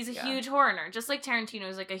definitely. He's a yeah. huge horror nerd, just like Tarantino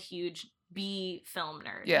is like a huge B film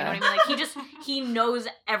nerd. Yeah. You know what I mean? Like he knows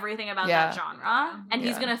everything about Yeah. that genre, and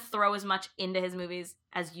he's Yeah. gonna throw as much into his movies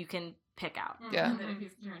as you can pick out. Yeah. And then if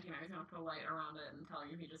he's Tarantino, he's gonna put a light around it and tell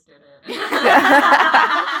you he just did it.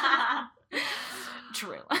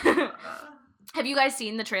 True. Have you guys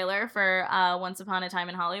seen the trailer for Once Upon a Time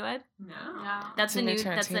in Hollywood? No. That's It's the a new new.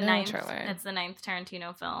 That's the Tarantino ninth. trailer. That's the ninth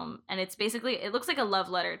Tarantino film, and it's basically it looks like a love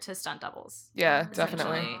letter to stunt doubles. Yeah,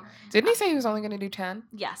 definitely. Essentially. Didn't he say he was only going to do 10?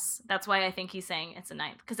 Yes, that's why I think he's saying it's a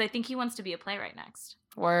ninth, because I think he wants to be a playwright next,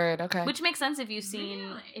 Word. Okay. which makes sense if you've seen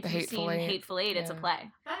Really? if The you've Hateful seen Eight. Hateful Eight. It's a Yeah.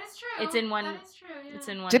 play. That is true. It's in one- That is true. Yeah. It's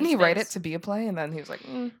in one. Didn't he write it space. to be a play and then he was like,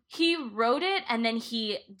 He wrote it and then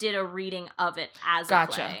he did a reading of it as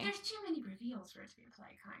Gotcha. a play. There's too many reveals for it to be a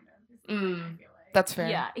play, kind of. Is the way I feel like. that's fair.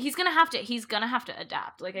 Yeah, he's gonna have to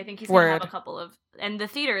adapt. Like I think he's gonna have Word. a couple of, and the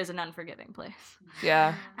theater is an unforgiving place.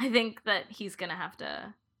 Yeah. I think that he's gonna have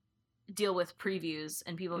to deal with previews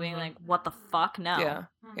and people being Mhm. like, "What the fuck? No, Yeah.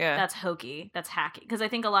 Yeah. that's hokey, that's hacky." Because I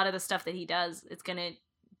think a lot of the stuff that he does, it's gonna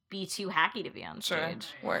be too hacky to be on Sure.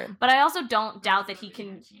 stage. Word. But I also don't doubt that he That's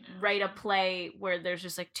can Tarantino. write a play where there's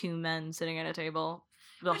just like two men sitting at a table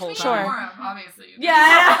the Which whole we time. need more of, obviously.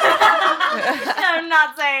 Yeah, I'm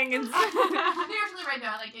not saying it's. You're actually right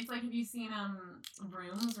though. Like it's like, have you seen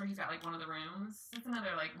Rooms, where he's got like one of the rooms? It's another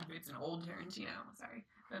like it's an old Tarantino. Sorry,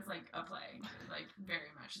 that's like a play. Like very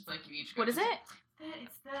much. It's like you each. What is it?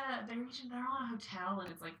 They're all in a hotel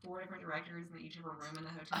and it's like 4 different directors and they each have a room in the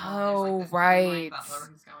hotel. Oh, and there's this right. Like, butler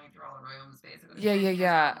who's going through all the rooms basically. Yeah, yeah, There's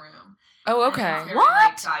yeah. one room. Oh, And okay. it's very, What?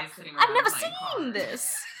 like, guys sitting I've around never playing seen cards.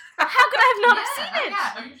 this. How could I have not have Yeah, seen it?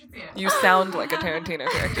 Yeah, oh, you should see it. You sound like a Tarantino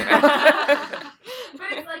character now.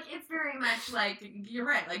 But it's like it's very much like you're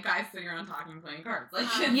right, like guys sitting around talking, playing cards. Like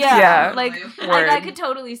Yeah, Yeah. like Word. I could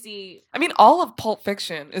totally see. I mean, all of Pulp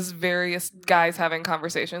Fiction is various guys having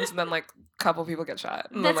conversations, and then like a couple people get shot.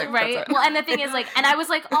 And That's then, like, right. That's it. Well, and the thing is, like, and I was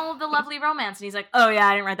like, oh, the lovely romance, and he's like, oh yeah,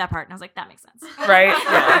 I didn't write that part, and I was like, that makes sense. Right?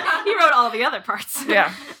 Yeah. He wrote all the other parts.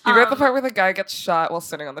 Yeah. He wrote the part where the guy gets shot while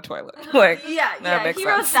sitting on the toilet. Like, that makes he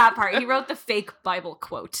sense. wrote that part. He wrote the fake Bible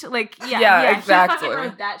quote. Like, exactly. He fucking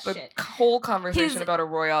wrote that the shit. whole conversation about a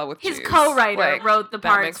royale with his cheese. co-writer wrote the that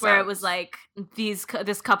parts makes where it sense. was like this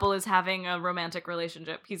couple is having a romantic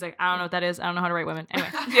relationship. He's like, I don't know what that is. I don't know how to write women. Anyway,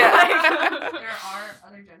 There are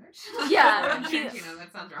other genders. Yeah. Tarantino,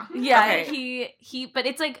 that sounds wrong. Yeah, Okay. he. But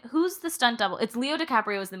it's like, who's the stunt double? It's Leo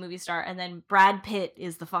DiCaprio is the movie star, and then Brad Pitt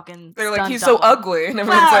is the fucking. They're stunt like, he's double. so ugly, and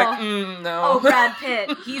everyone's Wow. like, no. Oh, Brad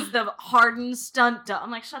Pitt, he's the hardened stunt double.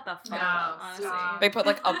 I'm like, shut the fuck No, up, honestly. stop. They put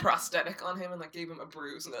like a prosthetic on him and like gave him a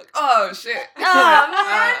bruise, and they're like, oh shit. Oh,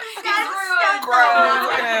 man.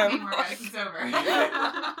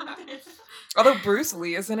 Gross. Although Bruce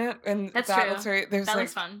Lee is in it, and That's that true. looks very. There's That like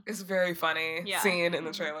looks fun. it's a very funny Yeah. scene in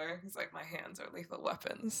the trailer. He's like, my hands are lethal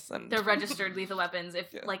weapons, and They're registered lethal weapons.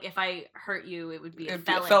 If Yeah. like if I hurt you, it would be a it'd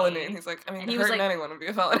felony. be a felony. And he's like, I mean, And he was hurting like- anyone would be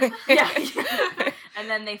a felony. Yeah. And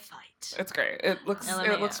then they fight. It's great. It looks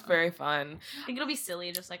LMAO. very fun. I think it'll be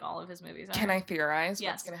silly, just like all of his movies are. Can I theorize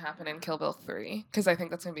Yes. what's going to happen in Kill Bill 3? Because I think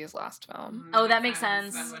that's going to be his last film. Oh, that makes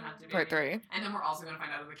sense. That would have to be. Part 3. And then we're also going to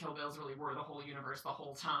find out that the Kill Bills really were the whole universe the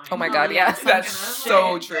whole time. Oh my Oh, god, yeah, yeah, that's some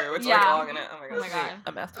so shit. true. It's Yeah. like long in it. Oh my god, Oh my god.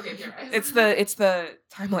 a mess. Okay, you're right. It's the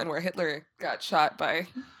timeline where Hitler got shot by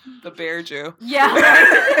the bear Jew. Yeah.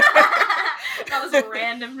 That was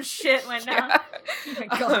random shit went down. Yeah. Oh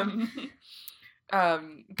my god.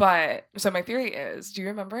 But so my theory is, do you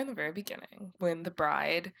remember in the very beginning when the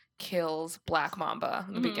bride kills Black Mamba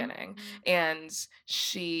in the Mhm. beginning, and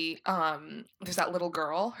she there's that little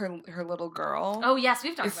girl, her little girl Oh yes,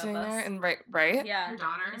 we've is talked sitting about there, this. and right, Yeah. Her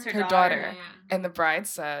daughter. It's her daughter. Yeah, yeah. and the bride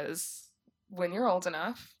says, when you're old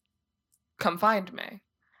enough, come find me.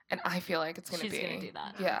 And I feel like it's gonna She's be gonna do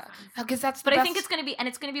that. Yeah, because that's. But the I think best-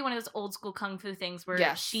 it's gonna be one of those old school kung fu things where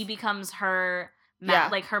Yes. she becomes her Yeah.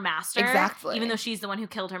 like her master, Exactly. even though she's the one who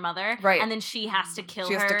killed her mother, Right. And then she has to kill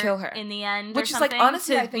She has her to kill her. in the end, Which or is, like, something,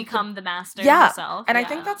 honestly, to I think become the master Yeah. herself. And I Yeah.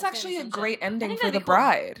 think that's It's gonna actually be a some great shit. ending think for that'd the be cool.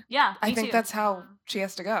 bride. Yeah, I me think too. that's how she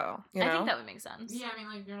has to go. You know, I think that would make sense. Yeah, I mean,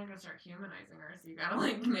 like, you're not gonna start humanizing her, so you gotta,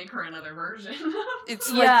 like, make her another version.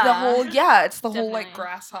 it's Yeah. like the whole it's the whole like Definitely.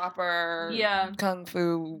 grasshopper Yeah. kung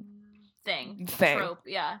fu Thing. Thing. Trope,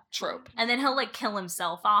 yeah. trope. And then he'll like kill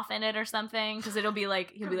himself off in it or something, because he'll be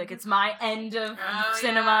like, it's my end of Oh,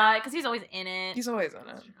 cinema, yeah. because he's always in it, He's always in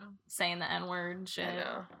it. saying the N-word and shit, I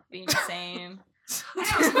know. being insane.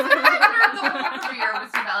 I know. The whole career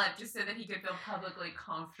was developed just so that he could feel publicly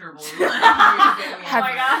comfortable. Oh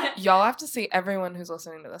my God. Y'all have to see, everyone who's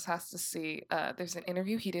listening to this has to see, there's an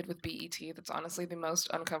interview he did with BET that's honestly the most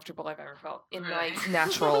uncomfortable I've ever felt in Really? my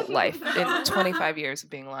natural life, in 25 years of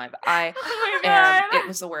being live. Oh my And God. it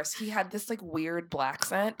was the worst. He had this like weird black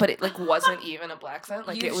scent, but it like wasn't even a black scent.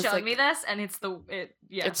 Like You've it was shown like me this, and it's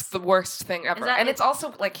yes. it's the worst thing ever. that- And it's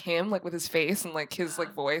also like him, like with his face and like his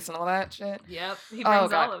like voice and all that shit. Yep, he Oh,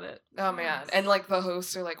 brings God. all of it. Oh man. And like the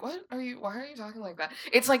hosts are like, why are you talking like that?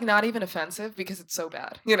 It's like not even offensive because it's so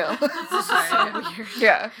bad, you know? This is so weird.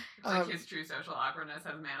 Yeah. Like his true social awkwardness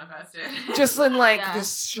has manifested. Just in like Yeah. this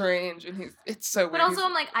strange, and it's so weird. But also, He's-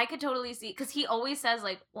 I'm like, I could totally see, because he always says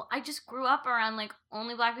like, well, I just grew up around like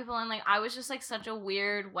only black people, and like I was just like such a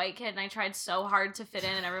weird white kid, and I tried so hard to fit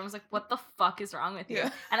in, and everyone was like, what the fuck is wrong with you? Yeah.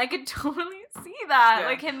 And I could totally see that, Yeah.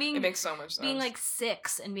 like him being it makes so much sense. being like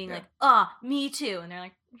 6 and being Yeah. like, me too, and they're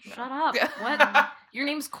like, shut up, Yeah. what? Your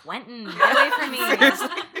name's Quentin. Get away from me. Seriously.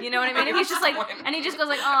 You know what I mean? And he's just like, and he just goes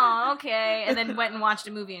like, oh, okay, and then went and watched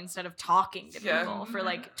a movie instead of talking to Yeah. people for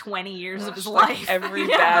like 20 years of his Like, life. every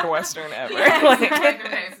Yeah. bad Western ever. Yeah, Like- exactly.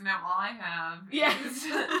 Okay, so now all I have Yeah. is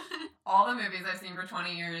all the movies I've seen for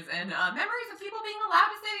 20 years and memories of people being allowed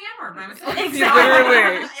to say the N-word when I was little. Exactly.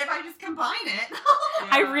 Literally. If I just combine it.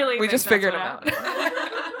 I really We think just that's figured what him out.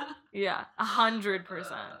 happened. Yeah,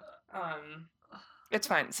 100%. It's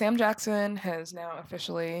fine. Sam Jackson has now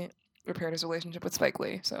officially repaired his relationship with Spike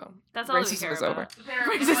Lee, so That's all we racism care is about. over.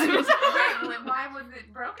 Why was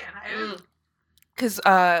it broken? Because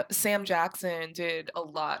Sam Jackson did a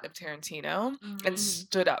lot of Tarantino and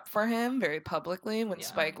stood up for him very publicly when Yeah.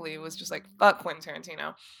 Spike Lee was just like, fuck Quentin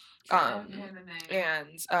Tarantino.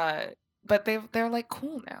 But they're like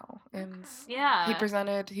cool now, and Yeah. he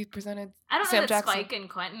presented I don't Sam know that Jackson. Spike and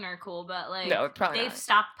Quentin are cool, but like No, probably they've not.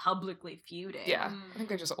 stopped publicly feuding. Yeah, I think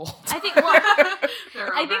they're just old. I think well,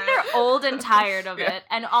 I think they're old and tired of Yeah. it,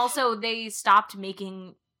 and also they stopped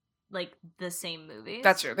making like the same movies.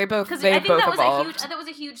 That's true. They both Because I think that was evolved. that was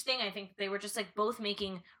a huge thing. I think they were just like both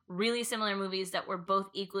making really similar movies that were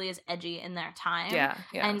both equally as edgy in their time. Yeah.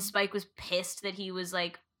 And Spike was pissed that he was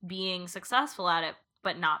like being successful at it,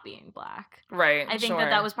 but not being black. Right. I think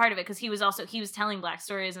that was part of it because he was telling black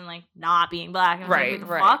stories and like not being black. And Right. Like,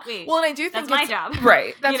 right. fuck me. Well, and I do think that's my job.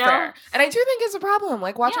 Right. That's You know? fair. And I do think it's a problem.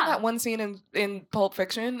 Like watching Yeah. that one scene in Pulp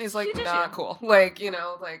Fiction is like Huge not issue. cool. Like, you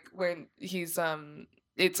know, like when he's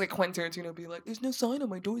it's like Quentin Tarantino be like, "There's no sign on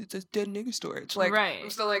my door that says dead nigger storage." Like, Right. I'm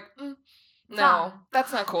still like, no, Dumb.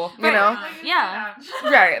 that's not cool. You Right. know, Yeah.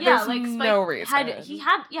 right? Yeah, There's like Spike no reason. he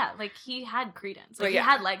had credence. Like But he yeah.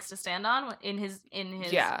 had legs to stand on in his.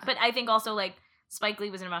 Yeah. But I think also like Spike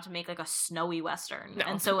Lee wasn't about to make like a snowy western, No,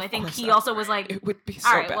 and so I of think course he not. also was like, It would be so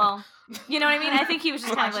all right, bad. well, you know what I mean? I think he was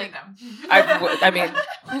just kind of like, I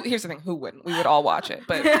mean, here's the thing: who wouldn't? We would all watch it,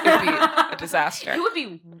 but it would be a disaster. it would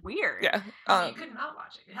be weird. Yeah. You could not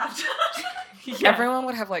watch it. You have to. Yeah. Everyone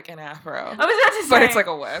would have like an afro. I was about to say, But it's like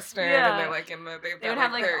a western, Yeah. and they're like in the they've They got would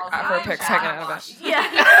have, like like, their all afro sides pics out. hanging out of it.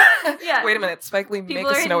 yeah, yeah. Wait a minute, Spike Lee make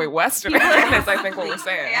People a are in- snowy western people are- is I think what we're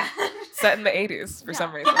saying. Set in the 80s for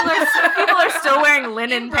some reason. People are still wearing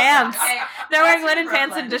linen pants. Okay. They're wearing That's linen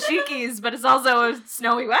pants and dashikis, but it's also a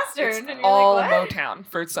snowy western. It's and you're all like, what? Motown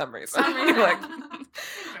for some reason. Some reason. Like,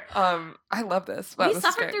 I love this. Wow, We this is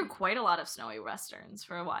suffered great. through quite a lot of snowy westerns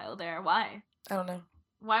for a while there. Why? I don't know.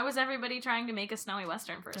 Why was everybody trying to make a snowy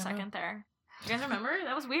western for a I don't know. second there? You guys remember?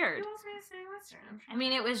 That was weird. Who else made a snowy western? I'm trying I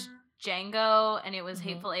mean, to it was remember. Django and it was Mhm.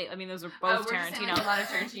 Hateful Eight. I mean, those were Oh, both we're just saying, Tarantino. like, a lot of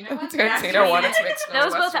Tarantino ones. Tarantino wanted to make snowy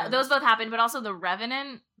Those westerns. both happened, but also The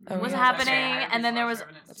Revenant Oh, was yeah, happening, that's right. and then there was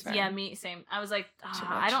That's fair. yeah, me same. I was like, Too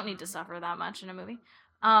I much. don't need to suffer that much in a movie.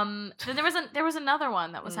 Then there was another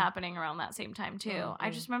one that was happening around that same time too. I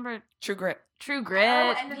just remember True Grit. True Grit.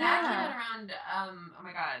 Oh, and then that came yeah. out around, oh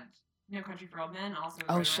my god, No Country for Old Men also.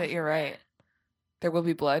 Oh right shit, around you're True right. Grit. There Will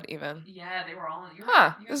Be Blood, even. Yeah, they were all. You're Huh,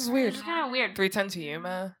 right. You this guys is were weird. It's kind of weird. 310 to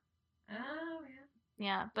Yuma. Oh yeah.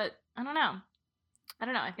 Yeah, but I don't know.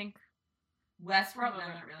 I think Westworld, no,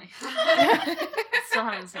 not really. still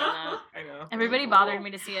haven't seen that. I know. Everybody bothered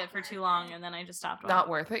me to see it for too long, and then I just stopped. Not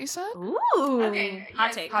worth it, you said? Ooh. Okay. Hot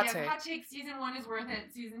yes, take. Hot yes, take. Hot take. Season 1 is worth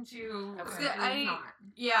it. Season 2 Okay. is not.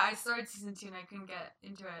 I started season 2 and I couldn't get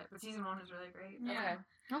into it, but season 1 was really great. Yeah.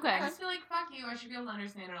 Okay. I just feel like fuck you. I should be able to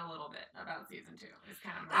understand it a little bit about season 2. It's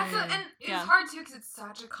kind of That's Mm. and it's Yeah. hard too because it's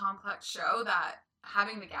such a complex show that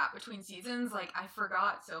having the gap between seasons, like I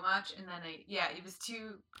forgot so much, and then it was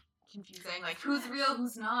too confusing. Like who's real,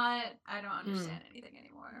 who's not. I don't understand anything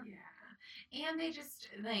anymore. Yeah, and they just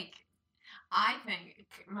like. I think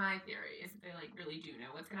my theory is that they like really do know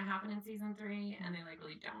what's gonna happen in season 3, and they like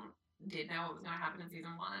really did know what was gonna happen in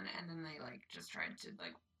season 1, and then they like just tried to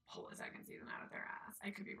like pull a second season out of their ass.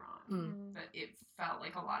 I could be wrong, but it felt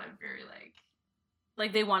like a lot of very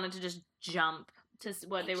like they wanted to just jump to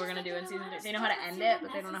what they were gonna do in season 2. They know how to end it,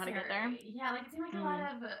 but they don't know how to get there. Yeah, like it seemed like a lot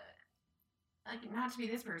of like not to be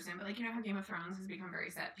this person, but like you know how Game of Thrones has become very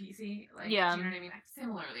set piecey. Like Yeah. do you know what I mean? Like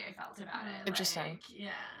similarly, I felt about it. Interesting. Like,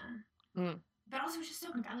 yeah. Mm. But also, it was just so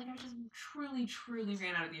good. Like, I just truly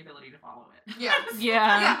ran out of the ability to follow it. Yeah.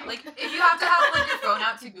 Yeah. Like if you have to have like your phone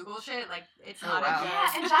out to Google shit, like it's Oh, not wow. a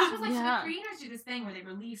Yeah, and Josh was like, so Yeah. the creators do this thing where they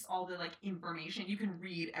release all the like information. You can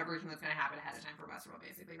read everything that's going to happen ahead of time for Westworld,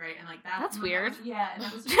 basically, right? And like That's that weird. was, yeah, and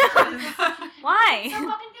that was just Why? so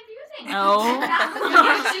fucking confusing. Oh. And that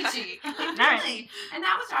was Cheat. really, and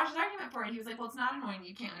that was Josh's argument for it. He was like, "Well, it's not annoying.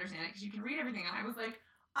 You can't understand it because you can read everything." And I was like,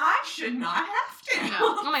 "I should not have to."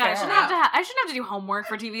 Oh my god, I shouldn't have to. I shouldn't have to do homework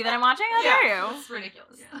for TV that I'm watching. How dare you? It's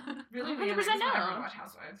ridiculous. Yeah. Really, 100% I no. want to watch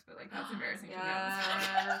Housewives, but like that's embarrassing to me.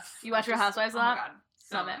 Yes. You watch Real Housewives a Oh my lot? god,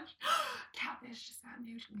 so Love it. much. Catfish just got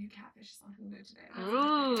new Catfish is on Hulu today.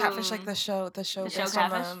 Ooh. Catfish, like the show The show based on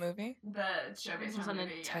the Catfish? movie. The show based It's on on the a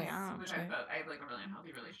movie, tight- yes, oh, which okay. I have like a really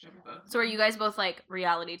unhealthy relationship with both. So are you guys both like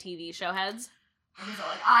reality TV show heads? I was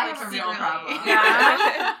like, I have a real secretly. problem.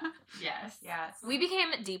 Yeah. Yes. Yes. We became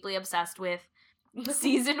deeply obsessed with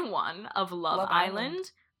season 1 of Love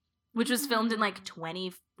Island, which was filmed in like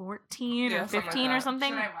 2014 Yeah, or something like 15 or that. something.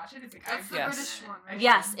 Should I watch it? Is it It's the Yes. British one, right?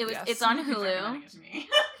 Yes, it was. Yes. It's on You keep Hulu. recommending it to me.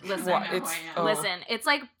 Listen, What? I know It's- who I am. oh. Listen, it's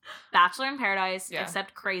like Bachelor in Paradise, Yeah.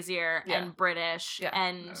 except crazier Yeah. and British Yeah.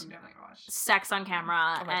 and I'm definitely gonna watch. sex on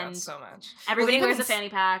camera Oh my and god, so much. everybody Well, even wears a s- fanny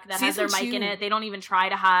pack that has their season mic in 2 it. They don't even try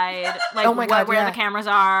to hide like Oh my God, where yeah. the cameras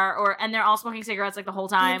are, and they're all smoking cigarettes like the whole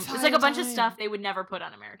time. It's like a entire bunch of time. stuff they would never put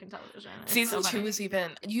on American television. It's Season so 2 funny. is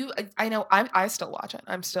even I know I still watch it.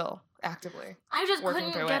 I'm still actively I just working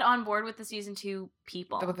couldn't through get it. on board with the season 2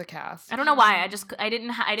 people. with the cast. I don't know why. I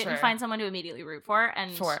didn't Sure. find someone to immediately root for,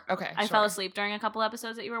 and Sure. Okay. I sure. fell asleep during a couple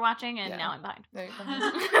episodes that you were watching, and Yeah. now I'm behind. There you go.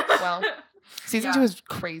 Well, season Yeah. 2 is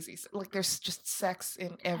crazy. Like there's just sex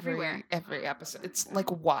in Everywhere. every episode. It's like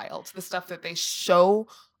wild. The stuff that they show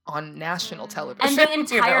on national television. And the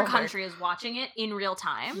entire you know, country is watching it in real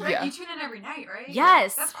time. Right, Yeah. you tune in every night, right?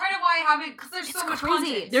 Yes. That's part of why I haven't, because there's so much crazy.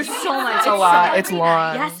 content. There's You so know, much. It's a It's lot. so It's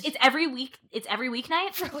long. Yes, it's every week. It's every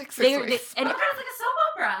weeknight. For like 6 They- weeks. and It's like a soap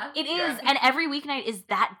opera. it is, Yeah. and every weeknight is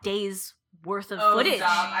that day's worth of Oh, footage.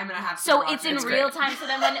 stop. I'm gonna have to So watch it's it. in It's real great. time. So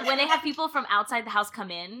then when they have people from outside the house come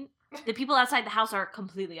in, the people outside the house are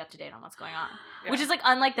completely up to date on what's going on. Yeah. Which is like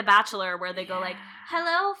unlike The Bachelor, where they go like,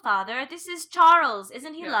 "Hello, father. This is Charles.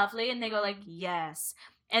 Isn't he Yeah. lovely?" And they go like, "Yes."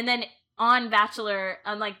 And then on Bachelor,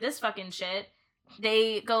 unlike this fucking shit,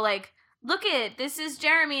 they go like, "Look it, this is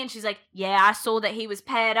Jeremy," and she's like, "Yeah, I saw that he was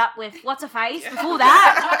paired up with what's a face before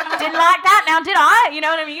that. Didn't like that. Now did I? You know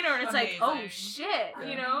what I mean?" Or it's like, "Oh Amazing. shit,"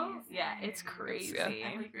 you know? Amazing. Yeah, it's crazy. Yeah.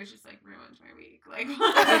 I think it was just like ruined my week. Like,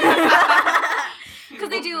 Because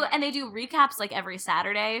they do recaps like every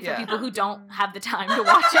Saturday for Yeah. people who don't have the time to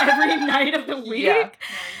watch every night of the week. Yeah.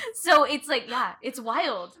 So it's like, yeah, it's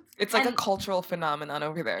wild. It's like a And- cultural phenomenon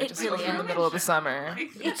over there. It Just really in the is. middle of the summer.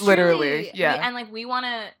 It's Literally, truly- yeah. and like we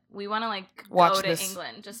wanna like Watch go to this.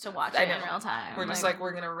 England just to watch I it in know. real time. We're just like,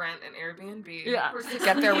 we're gonna rent an Airbnb. yeah.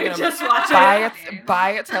 Get there, we're gonna Just watch it. buy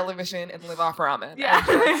a television and live off ramen. Yeah. And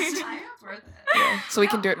just- I know it's worth it. yeah. So we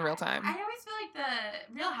can No, do it in real time. I always feel like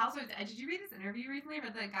the Real Housewives. Did you read this interview recently?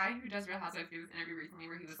 But the guy who does Real Housewives gave this interview recently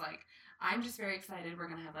where he was like, "I'm just very excited. We're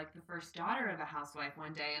gonna have like the first daughter of a housewife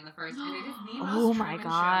one day, and the first, and it is the most Oh my Truman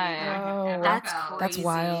God. show that I've Oh. ever That's felt. That's crazy.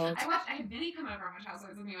 wild. I had Vinny come over and watch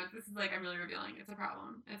Housewives with me once. This is like, I'm really revealing. It's a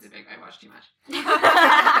problem. It's a big. I watch too much.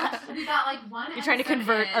 We got like one. You're trying to episode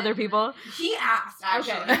convert in. other people. He asked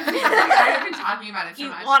actually. Okay. I've been talking about it so He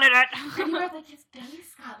much. wanted it. And he was like, his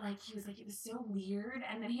face got like, he was like, it was so weird.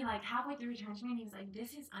 And then he like halfway through turned to me and he was like,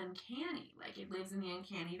 this is uncanny. Like it lives in the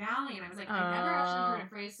uncanny valley. And I was like, I've never actually heard it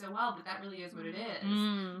phrased so well, but that really is what it is.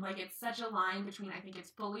 Mm. Like it's such a line between, I think it's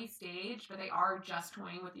fully staged, but they are just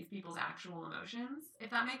toying with these people's actual emotions, if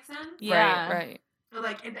that makes sense. Yeah. Right. But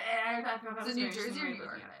like, I thought that Is was it New very Jersey or similar New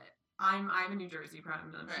York? looking at it. I'm a New Jersey from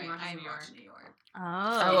Right, I watch New York.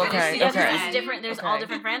 Oh, okay, Yeah, okay. There's different. There's all Okay.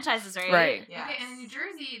 different franchises, right? Right. Yeah. Okay, and in New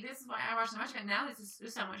Jersey, this is why I watch so much of it. Now this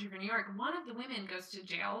is so much for New York. One of the women goes to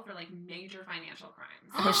jail for like major financial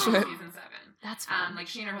crimes. Oh, in shit. Season 7. That's fun. Like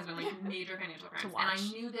she and her husband like major financial crimes. And watch. I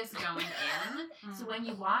knew this going in. So when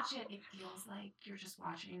you watch it, it feels like you're just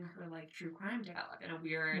watching her like true crime develop in a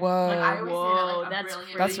weird. Whoa. Like I always say Whoa, that like a that's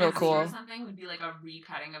brilliant That's real scene cool. or something would be like a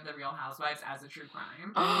recutting of the Real Housewives as a true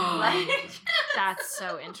crime. Oh. Like That's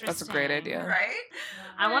so interesting. That's a great idea. Right?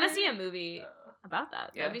 I want to see a movie about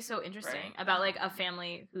that. Yeah. That'd be so interesting. Right. About like a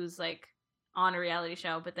family who's like on a reality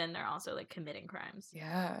show, but then they're also like committing crimes.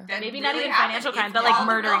 Yeah. That Maybe not really even happened. financial crime, It's but, like, all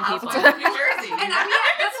the murdering Real people. Housewives of New Jersey. And I mean,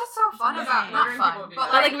 that's what's so fun about, not Murdering fun, people,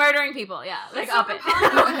 but But like murdering people, yeah. Like what's so up it.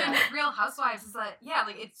 compelling though within Real Housewives is that, yeah,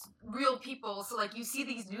 like it's real people. So like you see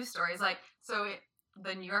these news stories, like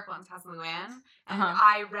the New York ones has Luann, and Uh-huh.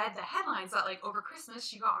 I read the headlines that like over Christmas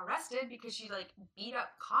she got arrested because she like beat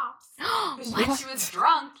up cops because she was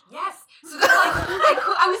drunk. Yes, so then like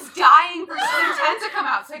I was dying for season 10 to come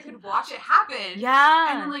out so I could watch it happen.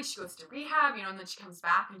 Yeah. And then like she goes to rehab, and then she comes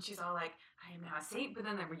back and she's all like, I am now a saint. But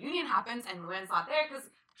then the reunion happens and Luann's not there because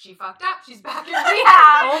she fucked up. She's back in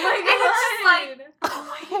rehab. Oh my And it's just like, god.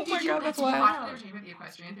 Oh my god, that's Did you watch wild. the entertainment of the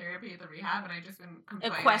equestrian therapy at the rehab? And I just been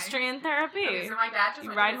complaining. Equestrian therapy. Okay, so my dad just You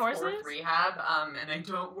went ride to his fourth horses? rehab, and I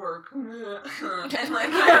don't work. and like,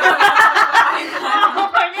 Oh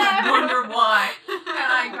my God. I wonder why. And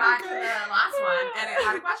I got to the last one, and it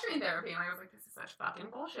had equestrian therapy, and I was like, this is such fucking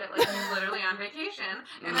bullshit. Like, he's literally on vacation.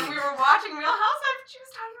 And then we were watching Real Housewives, and she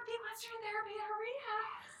was talking about the equestrian therapy at her rehab.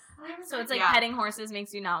 And I was So it's like Yeah. petting horses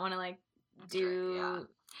makes you not want to like do. Yeah.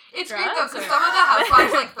 It's drugs great though, because or- some of the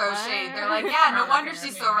housewives like throw What? shade. They're like, yeah, no Not wonder therapy.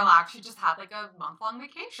 she's so relaxed. She just had like a month-long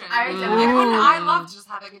vacation. I And Ooh. I love to just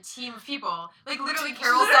have like a team of people. Like literally,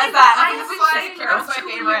 Carol says that. I I'm was like, like, Carol's my 2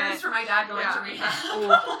 favorite. years for my dad going Yeah. to rehab.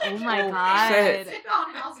 Oh my god. shit. Sit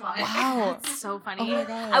on Housewives. Wow. That's so funny. Oh my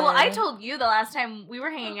god. I told you the last time we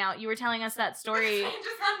were hanging out, you were telling us that story. I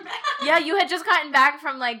just got back. Yeah, you had just gotten back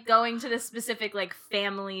from like going to this specific like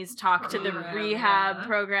families talk to the Program, rehab yeah.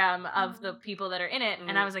 program of the people that are in it,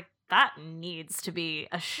 and I Mm. was like, that needs to be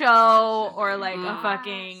a show or like a Mm.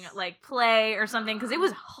 fucking like play or something because it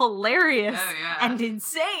was hilarious Oh, yeah. and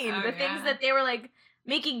insane. Oh, The things yeah. that they were like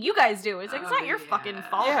making you guys do. It's like, it's Oh, not your fucking yeah.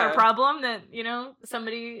 fault or Yeah. problem that, you know,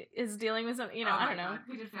 somebody is dealing with something, you know, Oh I my don't know. God.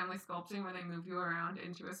 We did family sculpting where they moved you around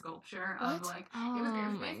into a sculpture of What? like Oh it was my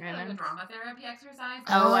basically like a goodness. drama therapy exercise.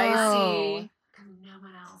 Oh, I Oh. see. because no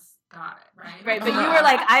one else got it, right? Right, but you were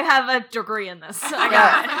like, I have a degree in this. I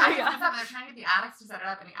got it. They're trying to get the addicts to set it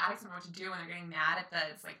up, and the addicts don't know what to do, and they're getting mad at that.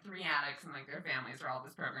 It's like 3 addicts, and like their families are all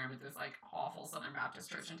this program at this like awful Southern Baptist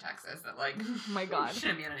church in Texas that like oh my god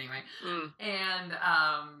shouldn't be in anyway. And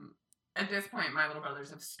at this point, my little brothers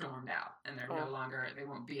have stormed out, and they're no longer, they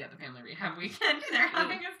won't be at the family rehab weekend, and they're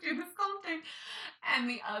having us do the sculpting. And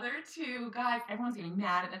the other 2 guys, everyone's getting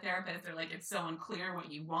mad at the therapist. They're like, it's so unclear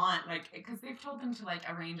what you want, like, because they've told them to, like,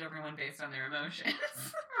 arrange everyone based on their emotions.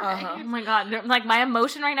 Right? Oh my god, like, my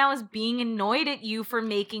emotion right now is being annoyed at you for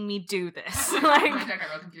making me do this. Like, I got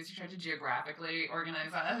real confused. You tried to geographically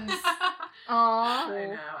organize us. Aww. I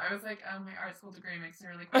know. I was like, oh, my art school degree makes me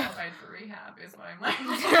really qualified for rehab, is what I'm like.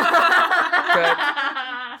 Good.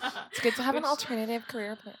 It's good to have an alternative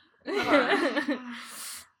career plan.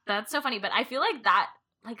 That's so funny, but I feel like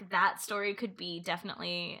that story could be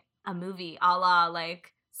definitely a movie, a la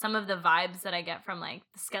like some of the vibes that I get from like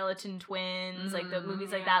the Skeleton Twins, like the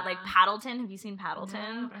movies like that, like Paddleton. Have you seen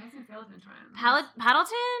Paddleton? No, but I haven't seen Skeleton Twins.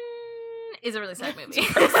 Paddleton is a really sad movie.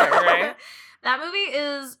 Right? That movie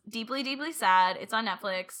is deeply, deeply sad. It's on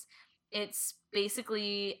Netflix. It's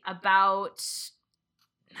basically about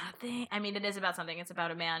nothing. I mean, it is about something. It's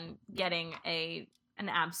about a man getting an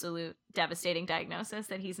absolute devastating diagnosis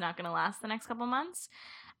that he's not going to last the next couple months.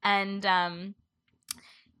 And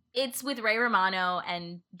it's with Ray Romano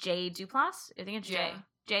and Jay Duplass. I think it's Jay. Yeah.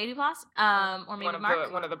 Jay Duplass. Or maybe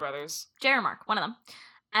Mark. One of the brothers. Jay or Mark. One of them.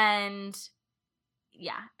 And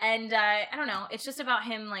yeah. And I don't know. It's just about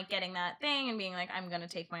him like getting that thing and being like, I'm going to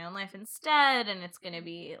take my own life instead. And it's going to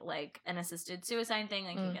be like an assisted suicide thing.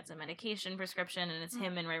 Like he gets a medication prescription and it's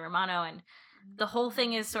him and Ray Romano. And the whole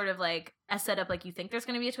thing is sort of like a setup, like you think there's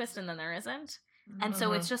going to be a twist and then there isn't. And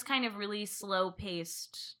so it's just kind of really slow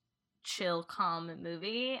paced, chill, calm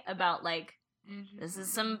movie about like, this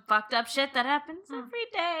is some fucked up shit that happens every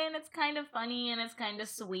day. And it's kind of funny and it's kind of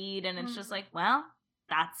sweet. And it's just like, well,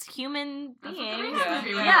 that's human beings.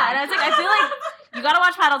 Yeah, and I was like, I feel like you gotta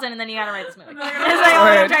watch Paddleton and then you gotta write this movie. That's like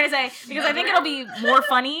what I'm trying to say. Because I think it'll be more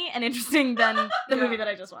funny and interesting than the movie that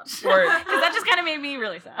I just watched. Because that just kind of made me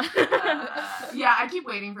really sad. Yeah, I keep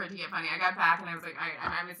waiting for it to get funny. I got back and I was like,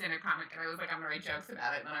 I'm a stand-up comic, and I was like, I'm gonna write jokes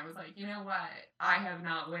about it. And then I was like, you know what? I have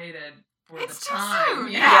not waited for the time.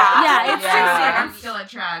 Soon. Yeah, it's too soon. Like, I'm still at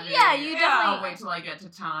tragedy. Yeah, you definitely. I'll wait till I get to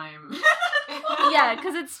time. Yeah,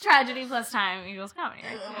 because it's tragedy plus time equals comedy,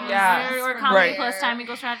 right? Yeah. Or comedy plus time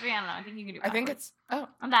equals tragedy. I don't know. I think you can do it. I think it's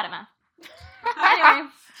I'm bad at math. Anyway.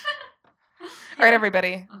 All right,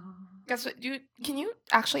 everybody. Guess what? Can you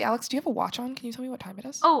actually, Alex? Do you have a watch on? Can you tell me what time it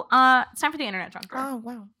is? Oh, it's time for the internet drunk. Oh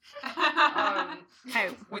wow. Hey,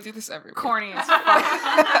 we do this every week. corny as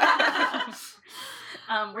fuck.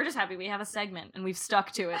 We're just happy we have a segment and we've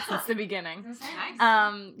stuck to it since the beginning.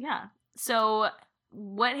 Nice. Yeah. So,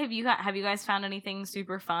 what have you got? Have you guys found anything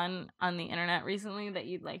super fun on the internet recently that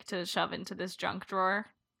you'd like to shove into this junk drawer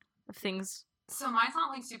of things? So mine's not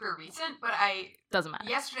like super recent, but Doesn't matter.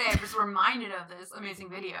 yesterday I was reminded of this amazing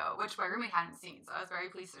video, which my roommate hadn't seen, so I was very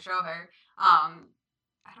pleased to show her.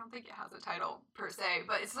 I don't think it has a title per se,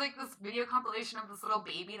 but it's like this video compilation of this little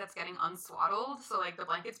baby that's getting unswaddled, so like the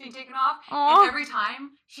blanket's being taken off, and every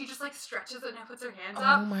time she just like stretches it and puts her hands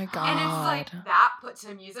up. Oh my god. And it's like that put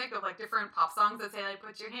to music of like different pop songs that say like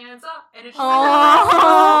put your hands up, and it's just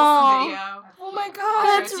Oh. like a video. Oh my god.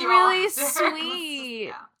 That's Shows you really all. sweet.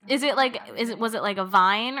 Yeah. Was it like a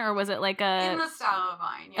Vine or was it like In a the style of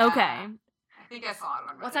Vine, yeah. Okay. I think I saw it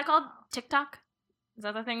on Reddit. What's that called? TikTok? Is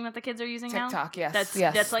that the thing that the kids are using now? TikTok, yes.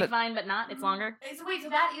 That's like Vine but not. It's longer. So wait, so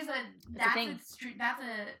that is That's a thing. that's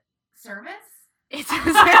a service? It's I'm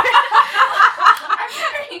wondering,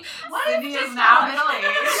 what Sidney is is now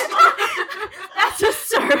middle-aged. That's a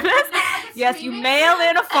service. Yes, you mail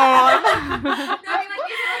in a form. No, I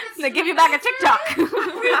mean, like, They give you back a TikTok. the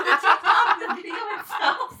video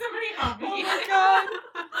itself. Somebody help me. Oh my god.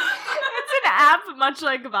 It's an app much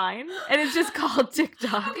like Vine, and it's just called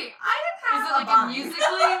TikTok. Okay, I have Is it like a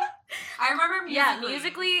Musically? I remember Musically. Yeah,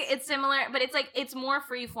 Musically, it's similar, but it's more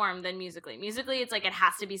free form than Musically. Musically, it's like it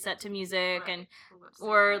has to be set to music Right.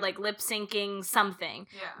 or like lip syncing something.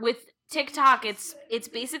 Yeah. With TikTok, it's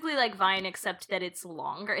basically like Vine, except that it's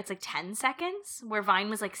longer. It's like 10 seconds, where Vine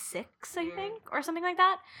was like 6, I think, or something like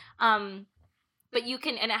that. But you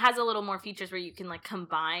can, and it has a little more features where you can like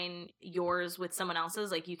combine yours with someone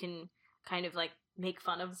else's. Like you can kind of like make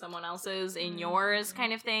fun of someone else's in yours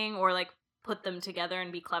kind of thing, or like put them together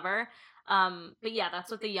and be clever. But yeah,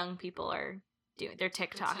 that's what the young people are they're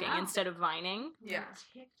TikToking instead of Vining. Yeah.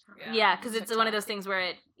 Yeah, because it's one of those things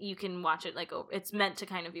where you can watch it it's meant to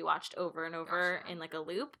kind of be watched over and over in like a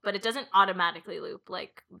loop, but it doesn't automatically loop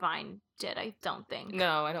like Vine did. I don't think.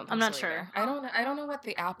 No, I don't. Think I'm not so sure. Either. I don't know what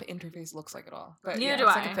the app interface looks like at all. But Neither do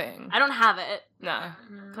it's I. like a thing. I don't have it. Nah,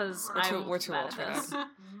 because we're too old for that.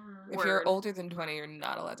 If you're older than 20, you're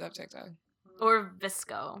not allowed to have TikTok. Or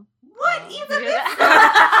Visco. What? Even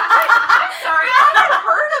I'm sorry, I haven't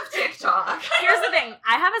heard of TikTok. Here's the thing.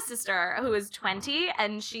 I have a sister who is 20,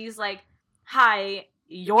 and she's like, hi,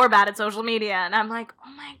 you're bad at social media. And I'm like,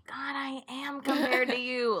 oh my God, I am compared to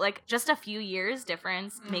you. Like, just a few years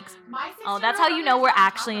difference makes... Oh, that's how you know we're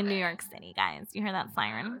actually in New York City, guys. You hear that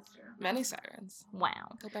siren? Many sirens. Wow.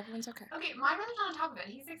 Hope everyone's okay. Okay, my brother's on top of it.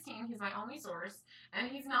 He's 16. He's my only source. And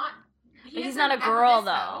he's not... He's not a girl,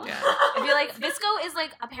 though. Yeah. I feel like Visco is,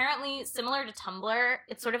 like, apparently similar to Tumblr.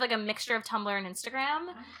 It's sort of like a mixture of Tumblr and Instagram.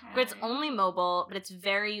 Okay. But it's only mobile, but it's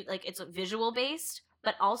very, like, it's visual-based.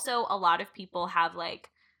 But also a lot of people have, like,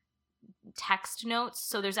 text notes.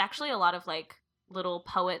 So there's actually a lot of, like, little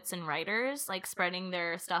poets and writers, like, spreading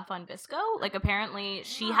their stuff on Visco. Like, apparently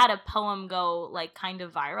she had a poem go, like, kind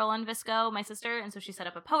of viral on Visco, my sister, and so she set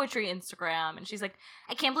up a poetry Instagram, and she's like,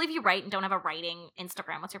 I can't believe you write and don't have a writing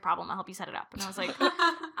Instagram. What's your problem? I'll help you set it up. And I was like,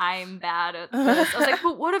 I'm bad at this. I was like,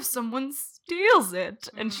 but what if someone steals it?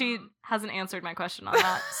 And she hasn't answered my question on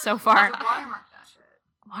that so far. Watermark that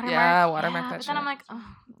shit. Watermark? Yeah, watermark that but shit. then I'm like, oh,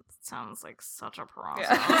 that sounds like such a process.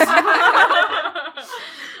 Yeah.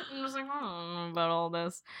 I'm just like, I don't know about all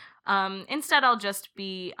this. Instead, I'll just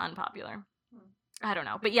be unpopular. I don't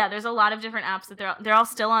know. But yeah, there's a lot of different apps that they're all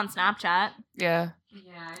still on Snapchat. Yeah.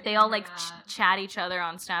 Yeah. They all, like, chat each other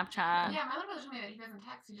on Snapchat. Yeah, my little brother told me that he doesn't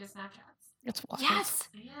text, he just Snapchats. It's wild. Yes!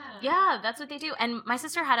 Yeah. Yeah, that's what they do. And my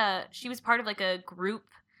sister she was part of, like, a group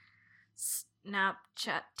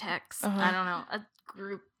Snapchat text. Uh-huh. I don't know. A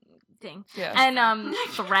group thing. Yeah. And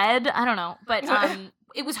thread, I don't know. But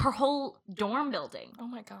it was her whole dorm building. Oh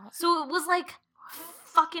my God. So it was like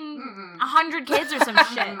fucking 100 kids or some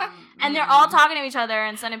shit. And they're all talking to each other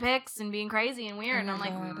and sending pics and being crazy and weird. Oh And I'm my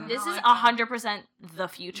like, God. this is 100% the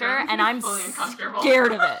future. And I'm fully uncomfortable.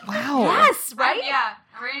 scared of it. Wow. Yes, right? Yeah.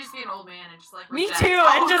 I'm ready to just be an old man and just like Me reject too.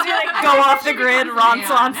 all And just be of like, it. go off the grid, Ron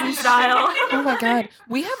Swanson style. Oh my God.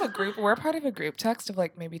 We have a group. We're part of a group text of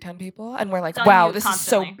like maybe 10 people. And we're like, It's on wow, you this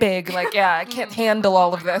constantly. is so big. Like, yeah, I can't handle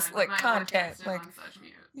all of my this. God, Like, my work content. text is Like, on such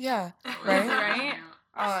mute. yeah. Right?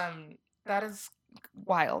 That is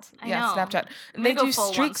wild. I Yeah, know. Snapchat. And They they go do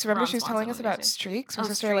full streaks. Remember Ron she was telling us Swanson about when they say- streaks? My Oh,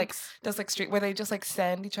 sister like streaks. does like streak where they just like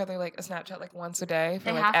send each other like a Snapchat like once a day for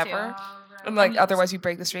They like have to. ever. And like otherwise you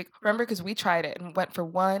break the streak. Remember, because we tried it and went for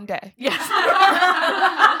one day. Yes.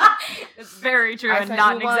 It's very true I and sent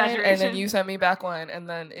not you an one, exaggeration. and then you sent me back one, and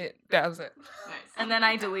then that was it. Nice. And then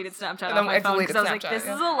I deleted Snapchat And off then my I phone deleted because I was like, Snapchat, this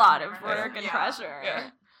yeah. is a lot of work Yeah. and Yeah. pressure. Yeah.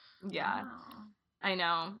 Yeah, Oh. I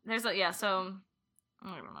know. There's so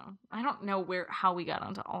I don't know. I don't know how we got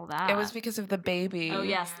onto all that. It was because of the baby. Oh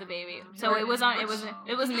yes, the baby. Yeah. So it was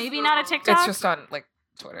Just maybe not a Google. TikTok. It's just on like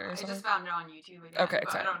Twitter or I something. just found it on YouTube again. Okay,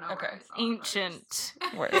 but I don't know okay. where I saw it. ancient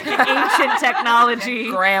Word. ancient technology.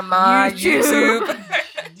 Grandma, YouTube. YouTube.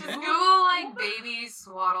 Just Google like baby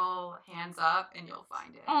swaddle hands up and you'll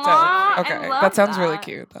find it. Aw, I Okay, love that sounds really that.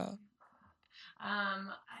 cute though.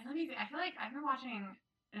 Let me think. I feel like I've been watching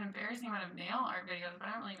an embarrassing amount of nail art videos, but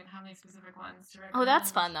I don't really even have any specific ones to recommend. Oh,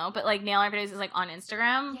 that's fun though. But like nail art videos is like on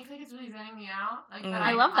Instagram. Yeah, I feel like it's really zenning me out. Like, but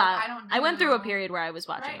I love that. don't I went through a do- period where I was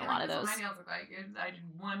watching Right, a lot of and those. that's what my nails look like. I did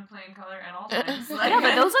one plain color at all times. Like, Yeah,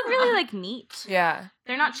 but those look really like neat. Yeah.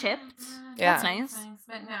 They're not chipped. Yeah. That's nice. Thanks.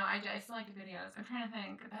 But no, I still like the videos. I'm trying to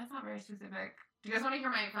think. That's not very specific. Do you guys want to hear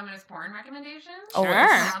my feminist porn recommendations? Oh, Sure.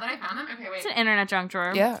 Now that I found them? Okay, wait. It's an internet junk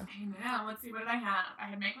drawer. Yeah. I know. Let's see. What did I have? I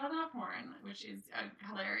had Make Love Not Porn, which is a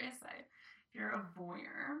hilarious site. If you're a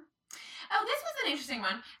voyeur. Oh, this was an interesting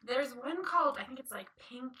one. There's one called, I think it's like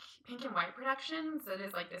Pink and White Productions. That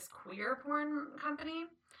is like this queer porn company.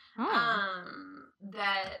 Oh.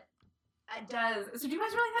 That does. So do you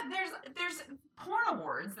guys really have? There's porn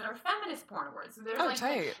awards that are feminist porn awards. So there's Oh, like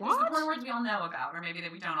tight. there's the porn awards we all know about, or maybe that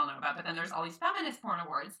we don't all know about. But then there's all these feminist porn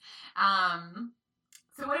awards.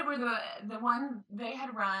 So whatever the one they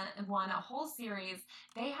had won a whole series.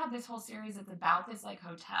 They had this whole series that's about this like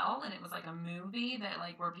hotel, and it was like a movie that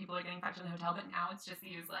like where people are getting fucked in the hotel, but now it's just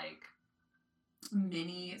these like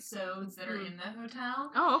mini-sodes that are in the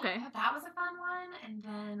hotel. Oh, I okay. thought that was a fun one, and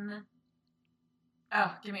then.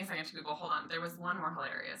 Oh, give me a second to Google. Hold on. There was one more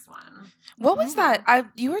hilarious one. What was that?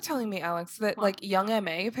 You were telling me, Alex, that like Young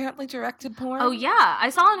M.A. apparently directed porn. Oh yeah, I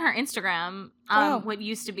saw on her Instagram Wow. what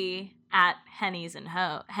used to be at Henny's and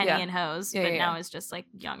Henny and Hose, but now it's just like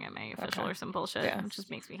Young MA official or some bullshit, which just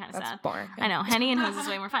makes me kind of sad. Boring. I know Henny and Hose is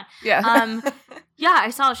way more fun. Yeah. Yeah, I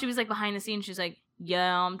saw she was like behind the scenes. She's like,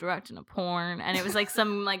 yeah, I'm directing a porn, and it was like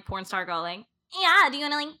some like porn star girl like, yeah, do you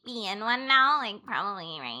want to like be in one now? Like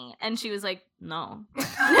probably, right? And she was like, no.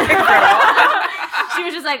 She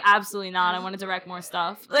was just like, absolutely not. I want to direct more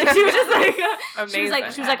stuff. Like she was just like,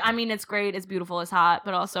 amazing. she was like, I mean, it's great, it's beautiful, it's hot,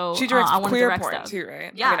 but also she directs I want to queer direct porn stuff too,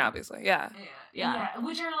 right? Yeah, I mean, obviously, yeah.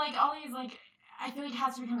 Which are like all these like I feel like it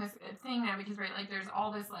has to become this thing now because right, like there's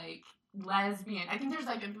all this like lesbian. I think there's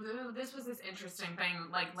like this was this interesting thing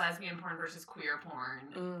like lesbian porn versus queer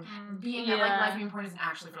porn. Being that like lesbian porn isn't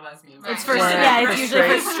actually for lesbians. It's for it's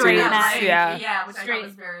usually for straight men. Yeah, which straight. I thought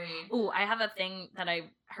was very. Ooh, I have a thing that I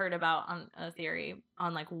heard about on a theory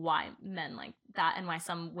on like why men like that and why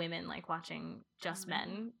some women like watching just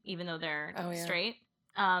men even though they're straight.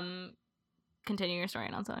 Continue your story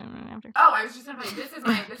and I'll tell you after. Oh, I was just gonna say this is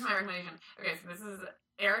my recommendation. Okay, so this is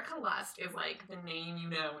Erica Lust is like the name you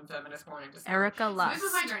know in feminist porn. Erica Lust. So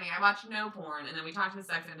this was my journey. I watched no porn, and then we talked to the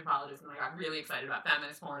sex anthropologist, and I got really excited about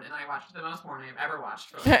feminist porn, and I watched the most porn I've ever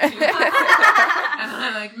watched for like 2 months. And then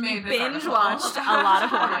I like made this binge watched a lot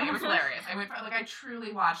of porn. It was hilarious. I went for, like I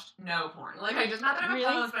truly watched no porn. Like I just not that I'm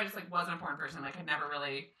opposed, but I just like wasn't a porn person. Like I never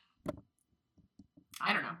really.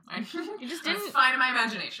 I don't know. You just didn't. It's fine in my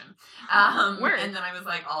imagination. And then I was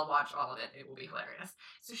like, I'll watch all of it. It will be hilarious.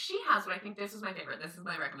 So she has what I think this is my favorite. This is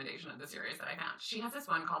my recommendation of the series that I found. She has this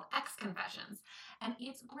one called X Confessions. And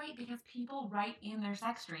it's great because people write in their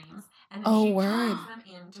sex dreams and then she turns them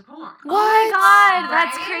into porn. What? Oh my god,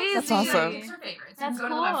 that's crazy. That's awesome. It's her favorites. That's you can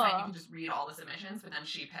go cool. to the website, you can just read all the submissions, but then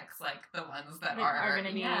she picks like the ones that are going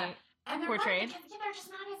to be portrayed. Because, they're just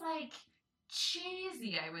not as like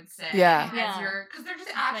cheesy, I would say. Yeah. Because they're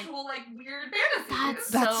just actual like weird fantasies.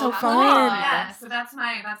 That's so cool. fun. Yeah, so that's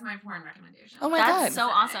my porn recommendation. Oh my god, that's so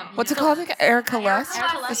awesome. What's it called? Like Erica Lust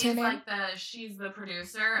is her name. Like she's the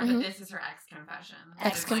producer, but this is her X Confession.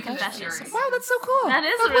 X Confessions. Like wow, that's so cool. That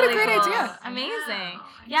is what really a great cool. idea. Amazing.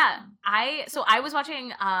 Yeah, I was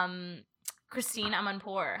watching. Christine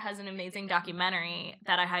Amanpour has an amazing documentary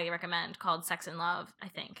that I highly recommend called Sex and Love. I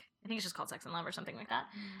think it's just called Sex and Love or something like that.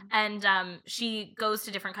 And she goes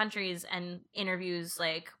to different countries and interviews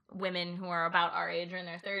like women who are about our age or in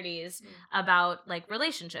their 30s about like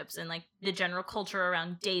relationships and like the general culture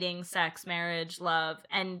around dating, sex, marriage, love,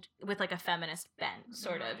 and with like a feminist bent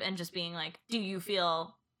sort of, and just being like, do you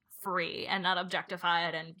feel free and not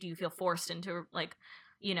objectified, and do you feel forced into like,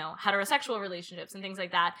 you know, heterosexual relationships and things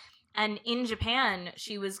like that. And in Japan,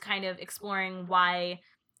 she was kind of exploring why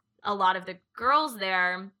a lot of the girls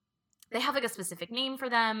there, they have like a specific name for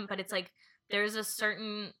them, but it's like there's a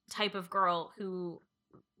certain type of girl who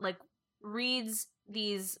like reads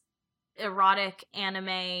these erotic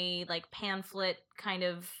anime like pamphlet kind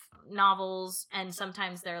of novels, and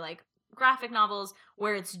sometimes they're like graphic novels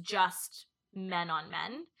where it's just men on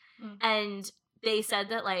men. And they said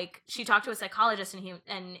that like she talked to a psychologist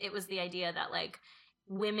and it was the idea that like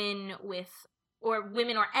women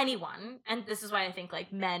or anyone, and this is why I think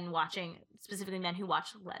like men watching, specifically men who watch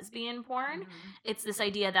lesbian porn, it's this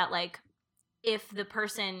idea that like if the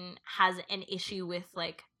person has an issue with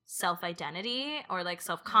like self-identity or like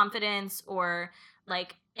self-confidence or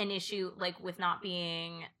like an issue like with not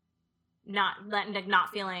feeling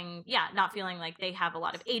like they have a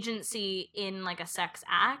lot of agency in like a sex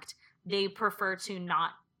act, they prefer to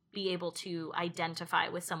not be able to identify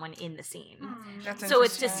with someone in the scene. So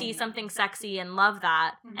it's to see something sexy and love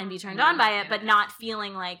that and be turned on by it, but not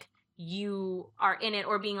feeling like you are in it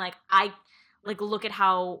or being like, I like look at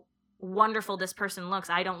how wonderful this person looks.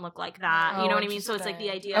 I don't look like that. You know what I mean? So it's like the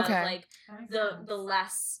idea of like the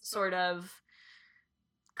less sort of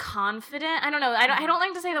confident. I don't know. I don't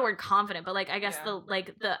like to say the word confident, but like I guess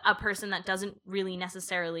a person that doesn't really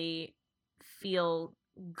necessarily feel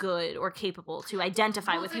good or capable to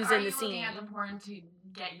identify with who's in the scene. Looking at the porn to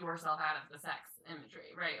get yourself out of the sex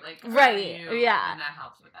imagery, right? Like and that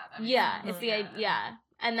helps with that. It's the idea,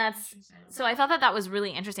 and that's so I thought that was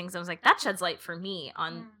really interesting because I was like, that sheds light for me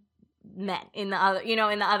on men in the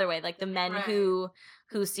other way, like the men who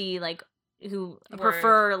see like who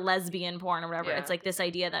prefer lesbian porn or whatever. It's like this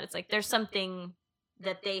idea that it's like there's something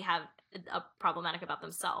that they have problematic about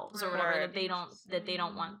themselves or whatever that they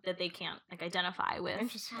don't want, that they can't like identify with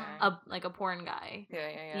a porn guy.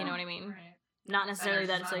 You know what I mean? Right. Not necessarily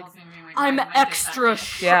that it's like I'm extra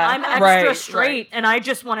straight and I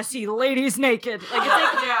just want to see ladies naked. Like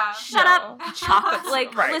it's like shut up, Chuck.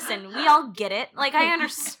 Like listen, we all get it. Like I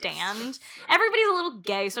understand. Everybody's a little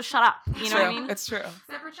gay, so shut up. You know what I mean? It's true.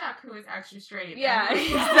 Except for for Chuck, who is extra straight. Yeah, And-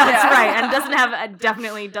 that's right, and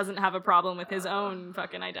definitely doesn't have a problem with his own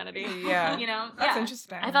fucking identity. Yeah. You know, That's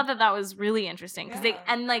interesting. I thought that was really interesting because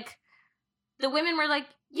the women were like,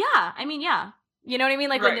 yeah, I mean, yeah. You know what I mean?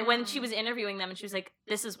 Like Right. when she was interviewing them and she was like,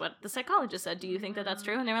 this is what the psychologist said. Do you think that that's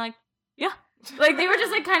true? And they were like, yeah. Like they were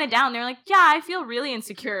just like kind of down. They were like, yeah, I feel really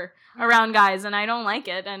insecure around guys and I don't like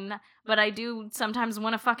it. But I do sometimes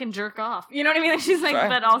want to fucking jerk off. You know what I mean? Like she's like, Right.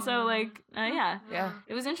 but also like, yeah. Yeah.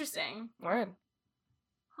 It was interesting. Word.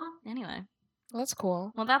 Anyway. Well, that's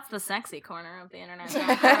cool. Well, that's the sexy corner of the internet.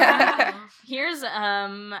 Here's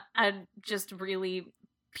a just really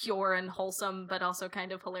pure and wholesome, but also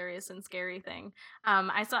kind of hilarious and scary thing.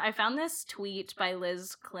 I found this tweet by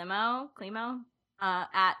Liz Climo,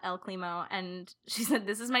 at El Climo, and she said,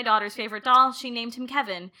 "This is my daughter's favorite doll. She named him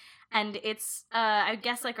Kevin." And it's, I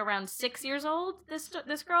guess, like around 6 years old, this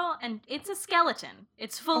girl, and it's a skeleton.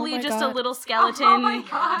 It's fully just God. a little skeleton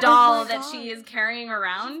doll that she is carrying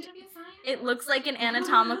around. It looks like an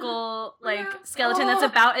anatomical, like, skeleton that's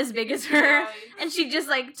about as big as her, and she just,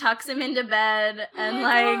 like, tucks him into bed and,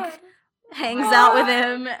 like, hangs out with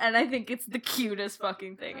him, and I think it's the cutest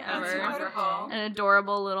fucking thing ever. That's wonderful. An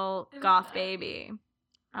adorable little goth baby.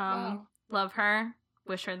 Wow. Love her.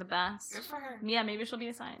 Wish her the best. Good for her. Yeah, maybe she'll be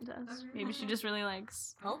a scientist. Maybe she just really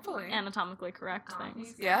likes Hopefully. anatomically correct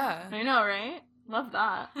things. Yeah. I know, right? Love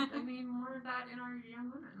that. I mean, more of that in our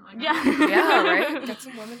young women. Like, Yeah. Yeah, right? Get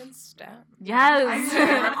some women in STEM. I Yes.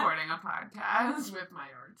 started recording a podcast with my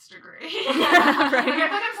arts degree. Yeah, right. Like, I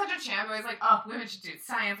thought I'm such a champ. I was like, oh, women should do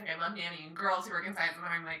science. Like, I love nannying girls who work in science. And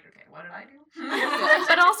then I'm like, okay, what did I do?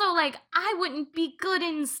 But also, like, I wouldn't be good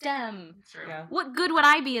in STEM. It's true. Yeah. What good would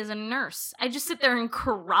I be as a nurse? I just sit there and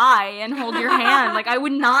cry and hold your hand. Like, I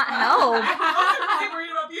would not help. I'm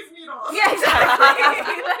worried about these needles. Yeah,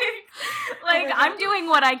 exactly. like I'm doing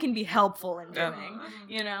what I can be helpful in Yeah. doing,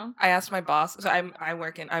 you know? I asked my boss, so I'm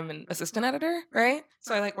an assistant editor, right?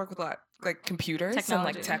 So I like work with a lot like computers and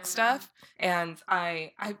Technology. like tech stuff. And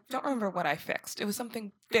I don't remember what I fixed. It was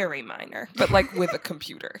something very minor, but like with a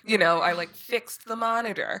computer, you know, I like fixed the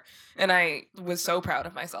monitor and I was so proud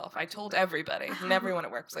of myself. I told everybody and everyone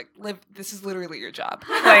at work was like, Liv, this is literally your job.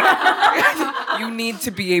 Like you need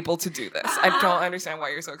to be able to do this. I don't understand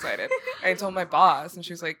why you're so excited. I told my boss and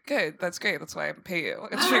she was like, good, that's great. That's why I pay you.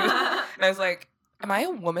 And I was like, am I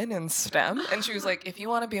a woman in STEM? And she was like, if you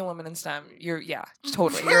want to be a woman in STEM, you're a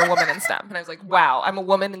woman in STEM. And I was like, wow, I'm a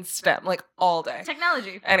woman in STEM, like all day.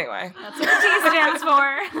 Technology. Anyway. That's what the T stands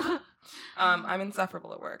for. I'm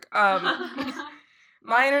insufferable at work.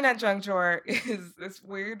 My internet junk drawer is this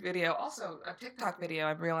weird video, also a TikTok video,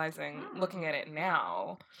 I'm realizing, looking at it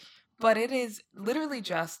now. But it is literally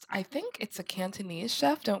just, I think it's a Cantonese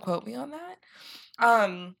chef, don't quote me on that.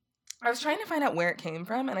 I was trying to find out where it came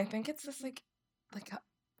from, and I think it's this like a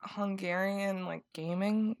Hungarian like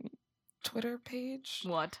gaming Twitter page.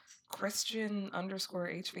 What?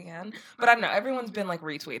 Christian_HVN. But I don't know, everyone's been like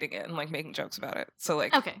retweeting it and like making jokes about it. So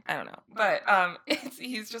like Okay. I don't know. But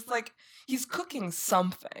he's just like he's cooking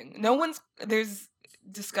something. There's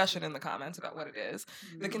discussion in the comments about what it is.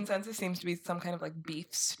 The consensus seems to be some kind of like beef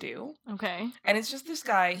stew. Okay. And it's just this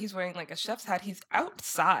guy, he's wearing like a chef's hat. He's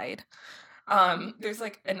outside. There's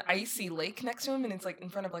like an icy lake next to him and it's like in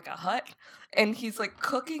front of like a hut and he's like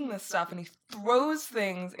cooking this stuff and he throws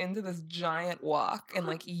things into this giant wok and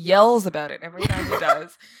like yells about it every time he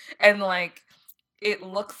does. And like it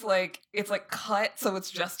looks like it's like cut so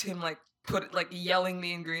it's just him like yelling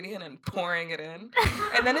the ingredient and pouring it in.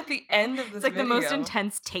 And then at the end of this It's like video, the most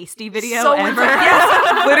intense tasty video so ever.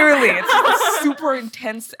 Yes, literally. It's a super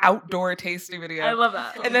intense outdoor tasty video. I love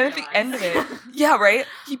that. And then at the end of it, yeah, right?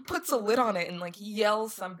 He puts a lid on it and like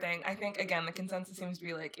yells something. I think again the consensus seems to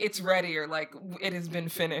be like it's ready or like it has been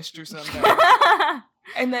finished or something.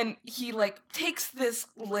 And then he like takes this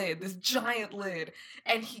lid, this giant lid,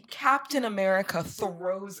 and he Captain America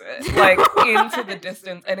throws it like into the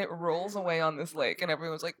distance and it rolls away on this lake and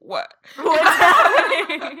everyone's like, what? What's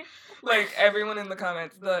happening? Like everyone in the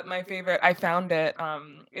comments, my favorite, I found it.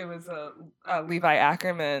 It was Levi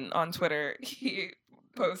Ackerman on Twitter. He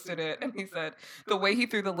posted it and he said, the way he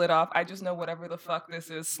threw the lid off, I just know whatever the fuck this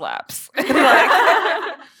is slaps. Like,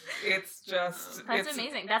 it's just That's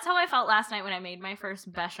amazing. That's how I felt last night when I made my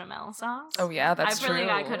first bechamel sauce. Oh yeah, that's I feel true. like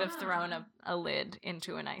I could have thrown a lid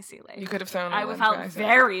into an icy lake. You could have thrown. I felt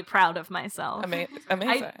very proud of myself. Amazing.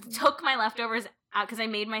 I took my leftovers out because I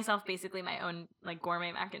made myself basically my own like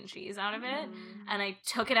gourmet mac and cheese out of it, and I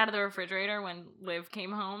took it out of the refrigerator when Liv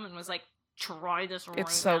came home and was like, try this right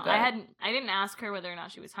It's so now. good. I didn't ask her whether or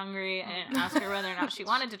not she was hungry. I didn't ask her whether or not she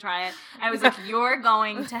wanted to try it. I was like, you're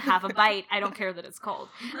going to have a bite. I don't care that it's cold.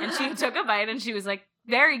 And she took a bite and she was like,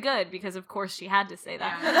 very good because, of course, she had to say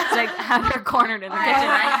that. It's like, had her cornered in the kitchen.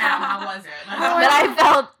 Right now, how was it? But I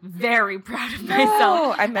felt very proud of myself.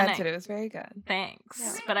 Oh, I meant it. It was very good. Thanks.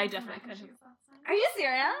 Yeah. But I definitely couldn't. Are you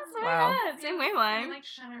serious? Oh Wow. my God. Same wavelength. Like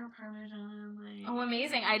cheddar, parmesan, like. Oh,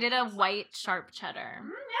 amazing. I did a white sharp cheddar.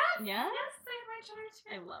 Yes. Yeah? Yes, I have white cheddar too.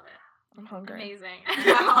 I love it. I'm hungry. Amazing.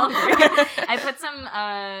 I'm hungry. I put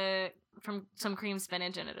some cream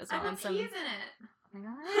spinach in it as well. I And put some, peas in it. oh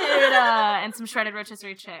my God. And some shredded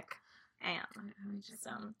rotisserie chick. And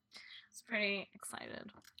so it's pretty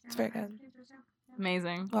excited. It's very good.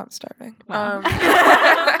 Amazing. Well, I'm starving. Wow.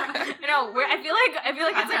 I feel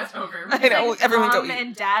like it's That's like over. I know, like everyone go mom eat.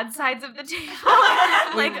 and dad sides of the table.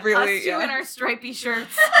 We Like really- us two yeah. in our stripy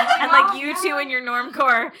shirts, and like you two in your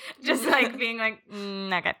normcore, just like being like,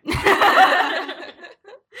 not good. I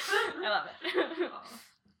love it.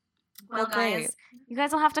 Well, great. guys, you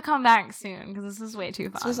guys will have to come back soon because this is way too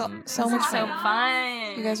fun. This was so This much is so fun.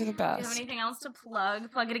 fun. You guys are the Do you have best. anything else to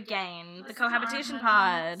plug? Plug it again. The Listen to our Cohabitation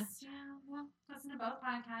Pod. podcasts. Yeah. Listen to both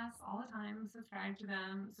podcasts all the time. Subscribe to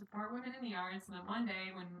them. Support women in the arts. And then one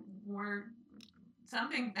day when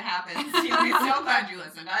something happens, you'll be so glad you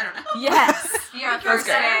listened. I don't know. Yes. You're a You're a first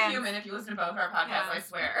better fan. human if you listen to both our podcasts. I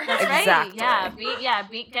swear. That's Exactly. right. Yeah.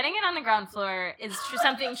 Getting it on the ground floor is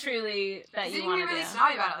something truly that you Didn't want you to really do.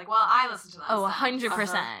 snotty about it? Like, well, I listened to them. Oh, so.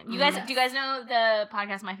 100%. You guys, do you guys know the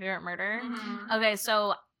podcast My Favorite Murder? Mhm. Okay,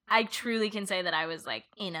 so I truly can say that I was like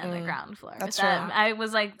in on the ground floor. That's with them. true. I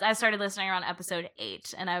was like, I started listening around episode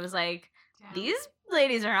 8, and I was like, Damn. these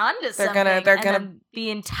ladies are onto They're something. gonna- And then the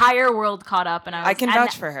entire world caught up, and I can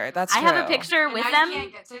vouch for her. That's I true. have a picture And with now you them.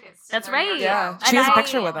 can't get tickets to That's their right. show. Yeah. And She has a I-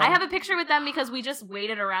 picture with them. I have a picture with them because we just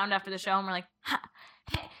waited around after the show and we're like,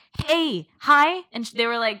 hey, hi. And they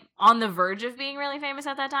were like on the verge of being really famous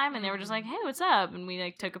at that time. And they were just like, hey, what's up? And we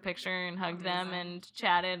like took a picture and hugged them and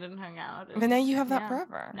chatted and hung out. But now you have that Yeah.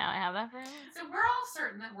 forever. Now I have that forever. So we're all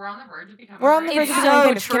certain that we're on the verge of becoming. We're on the very verge of It's becoming so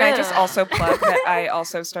famous. Can I just true. also plug that I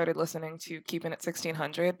also started listening to Keeping It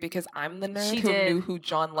 1600 because I'm the nerd She who did. knew who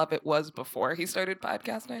John Lovett was before he started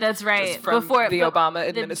podcasting. That's right. Just from Before the Obama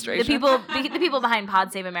administration. the people behind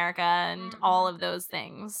Pod Save America and all of those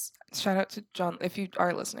things. Shout out to John, if you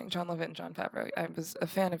are listening, John Lovett and John Favreau. I was a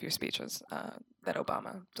fan of your speeches that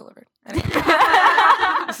Obama delivered. Anyway,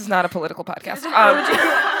 this is not a political podcast.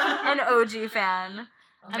 An OG fan.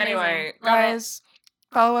 Amazing. Anyway, Love it. guys,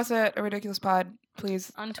 follow us at A Ridiculous Pod,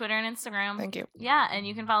 please. On Twitter and Instagram. Thank you. Yeah, and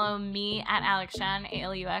you can follow me at Alex Shan,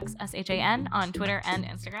 ALUXSHAN, on Twitter and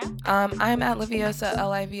Instagram. I'm at Liviosa,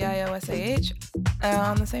 LIVIOSAH,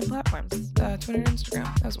 on the same platforms, Twitter and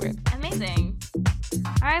Instagram. That was weird. Amazing.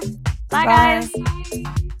 All right. Bye, Bye.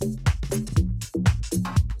 guys.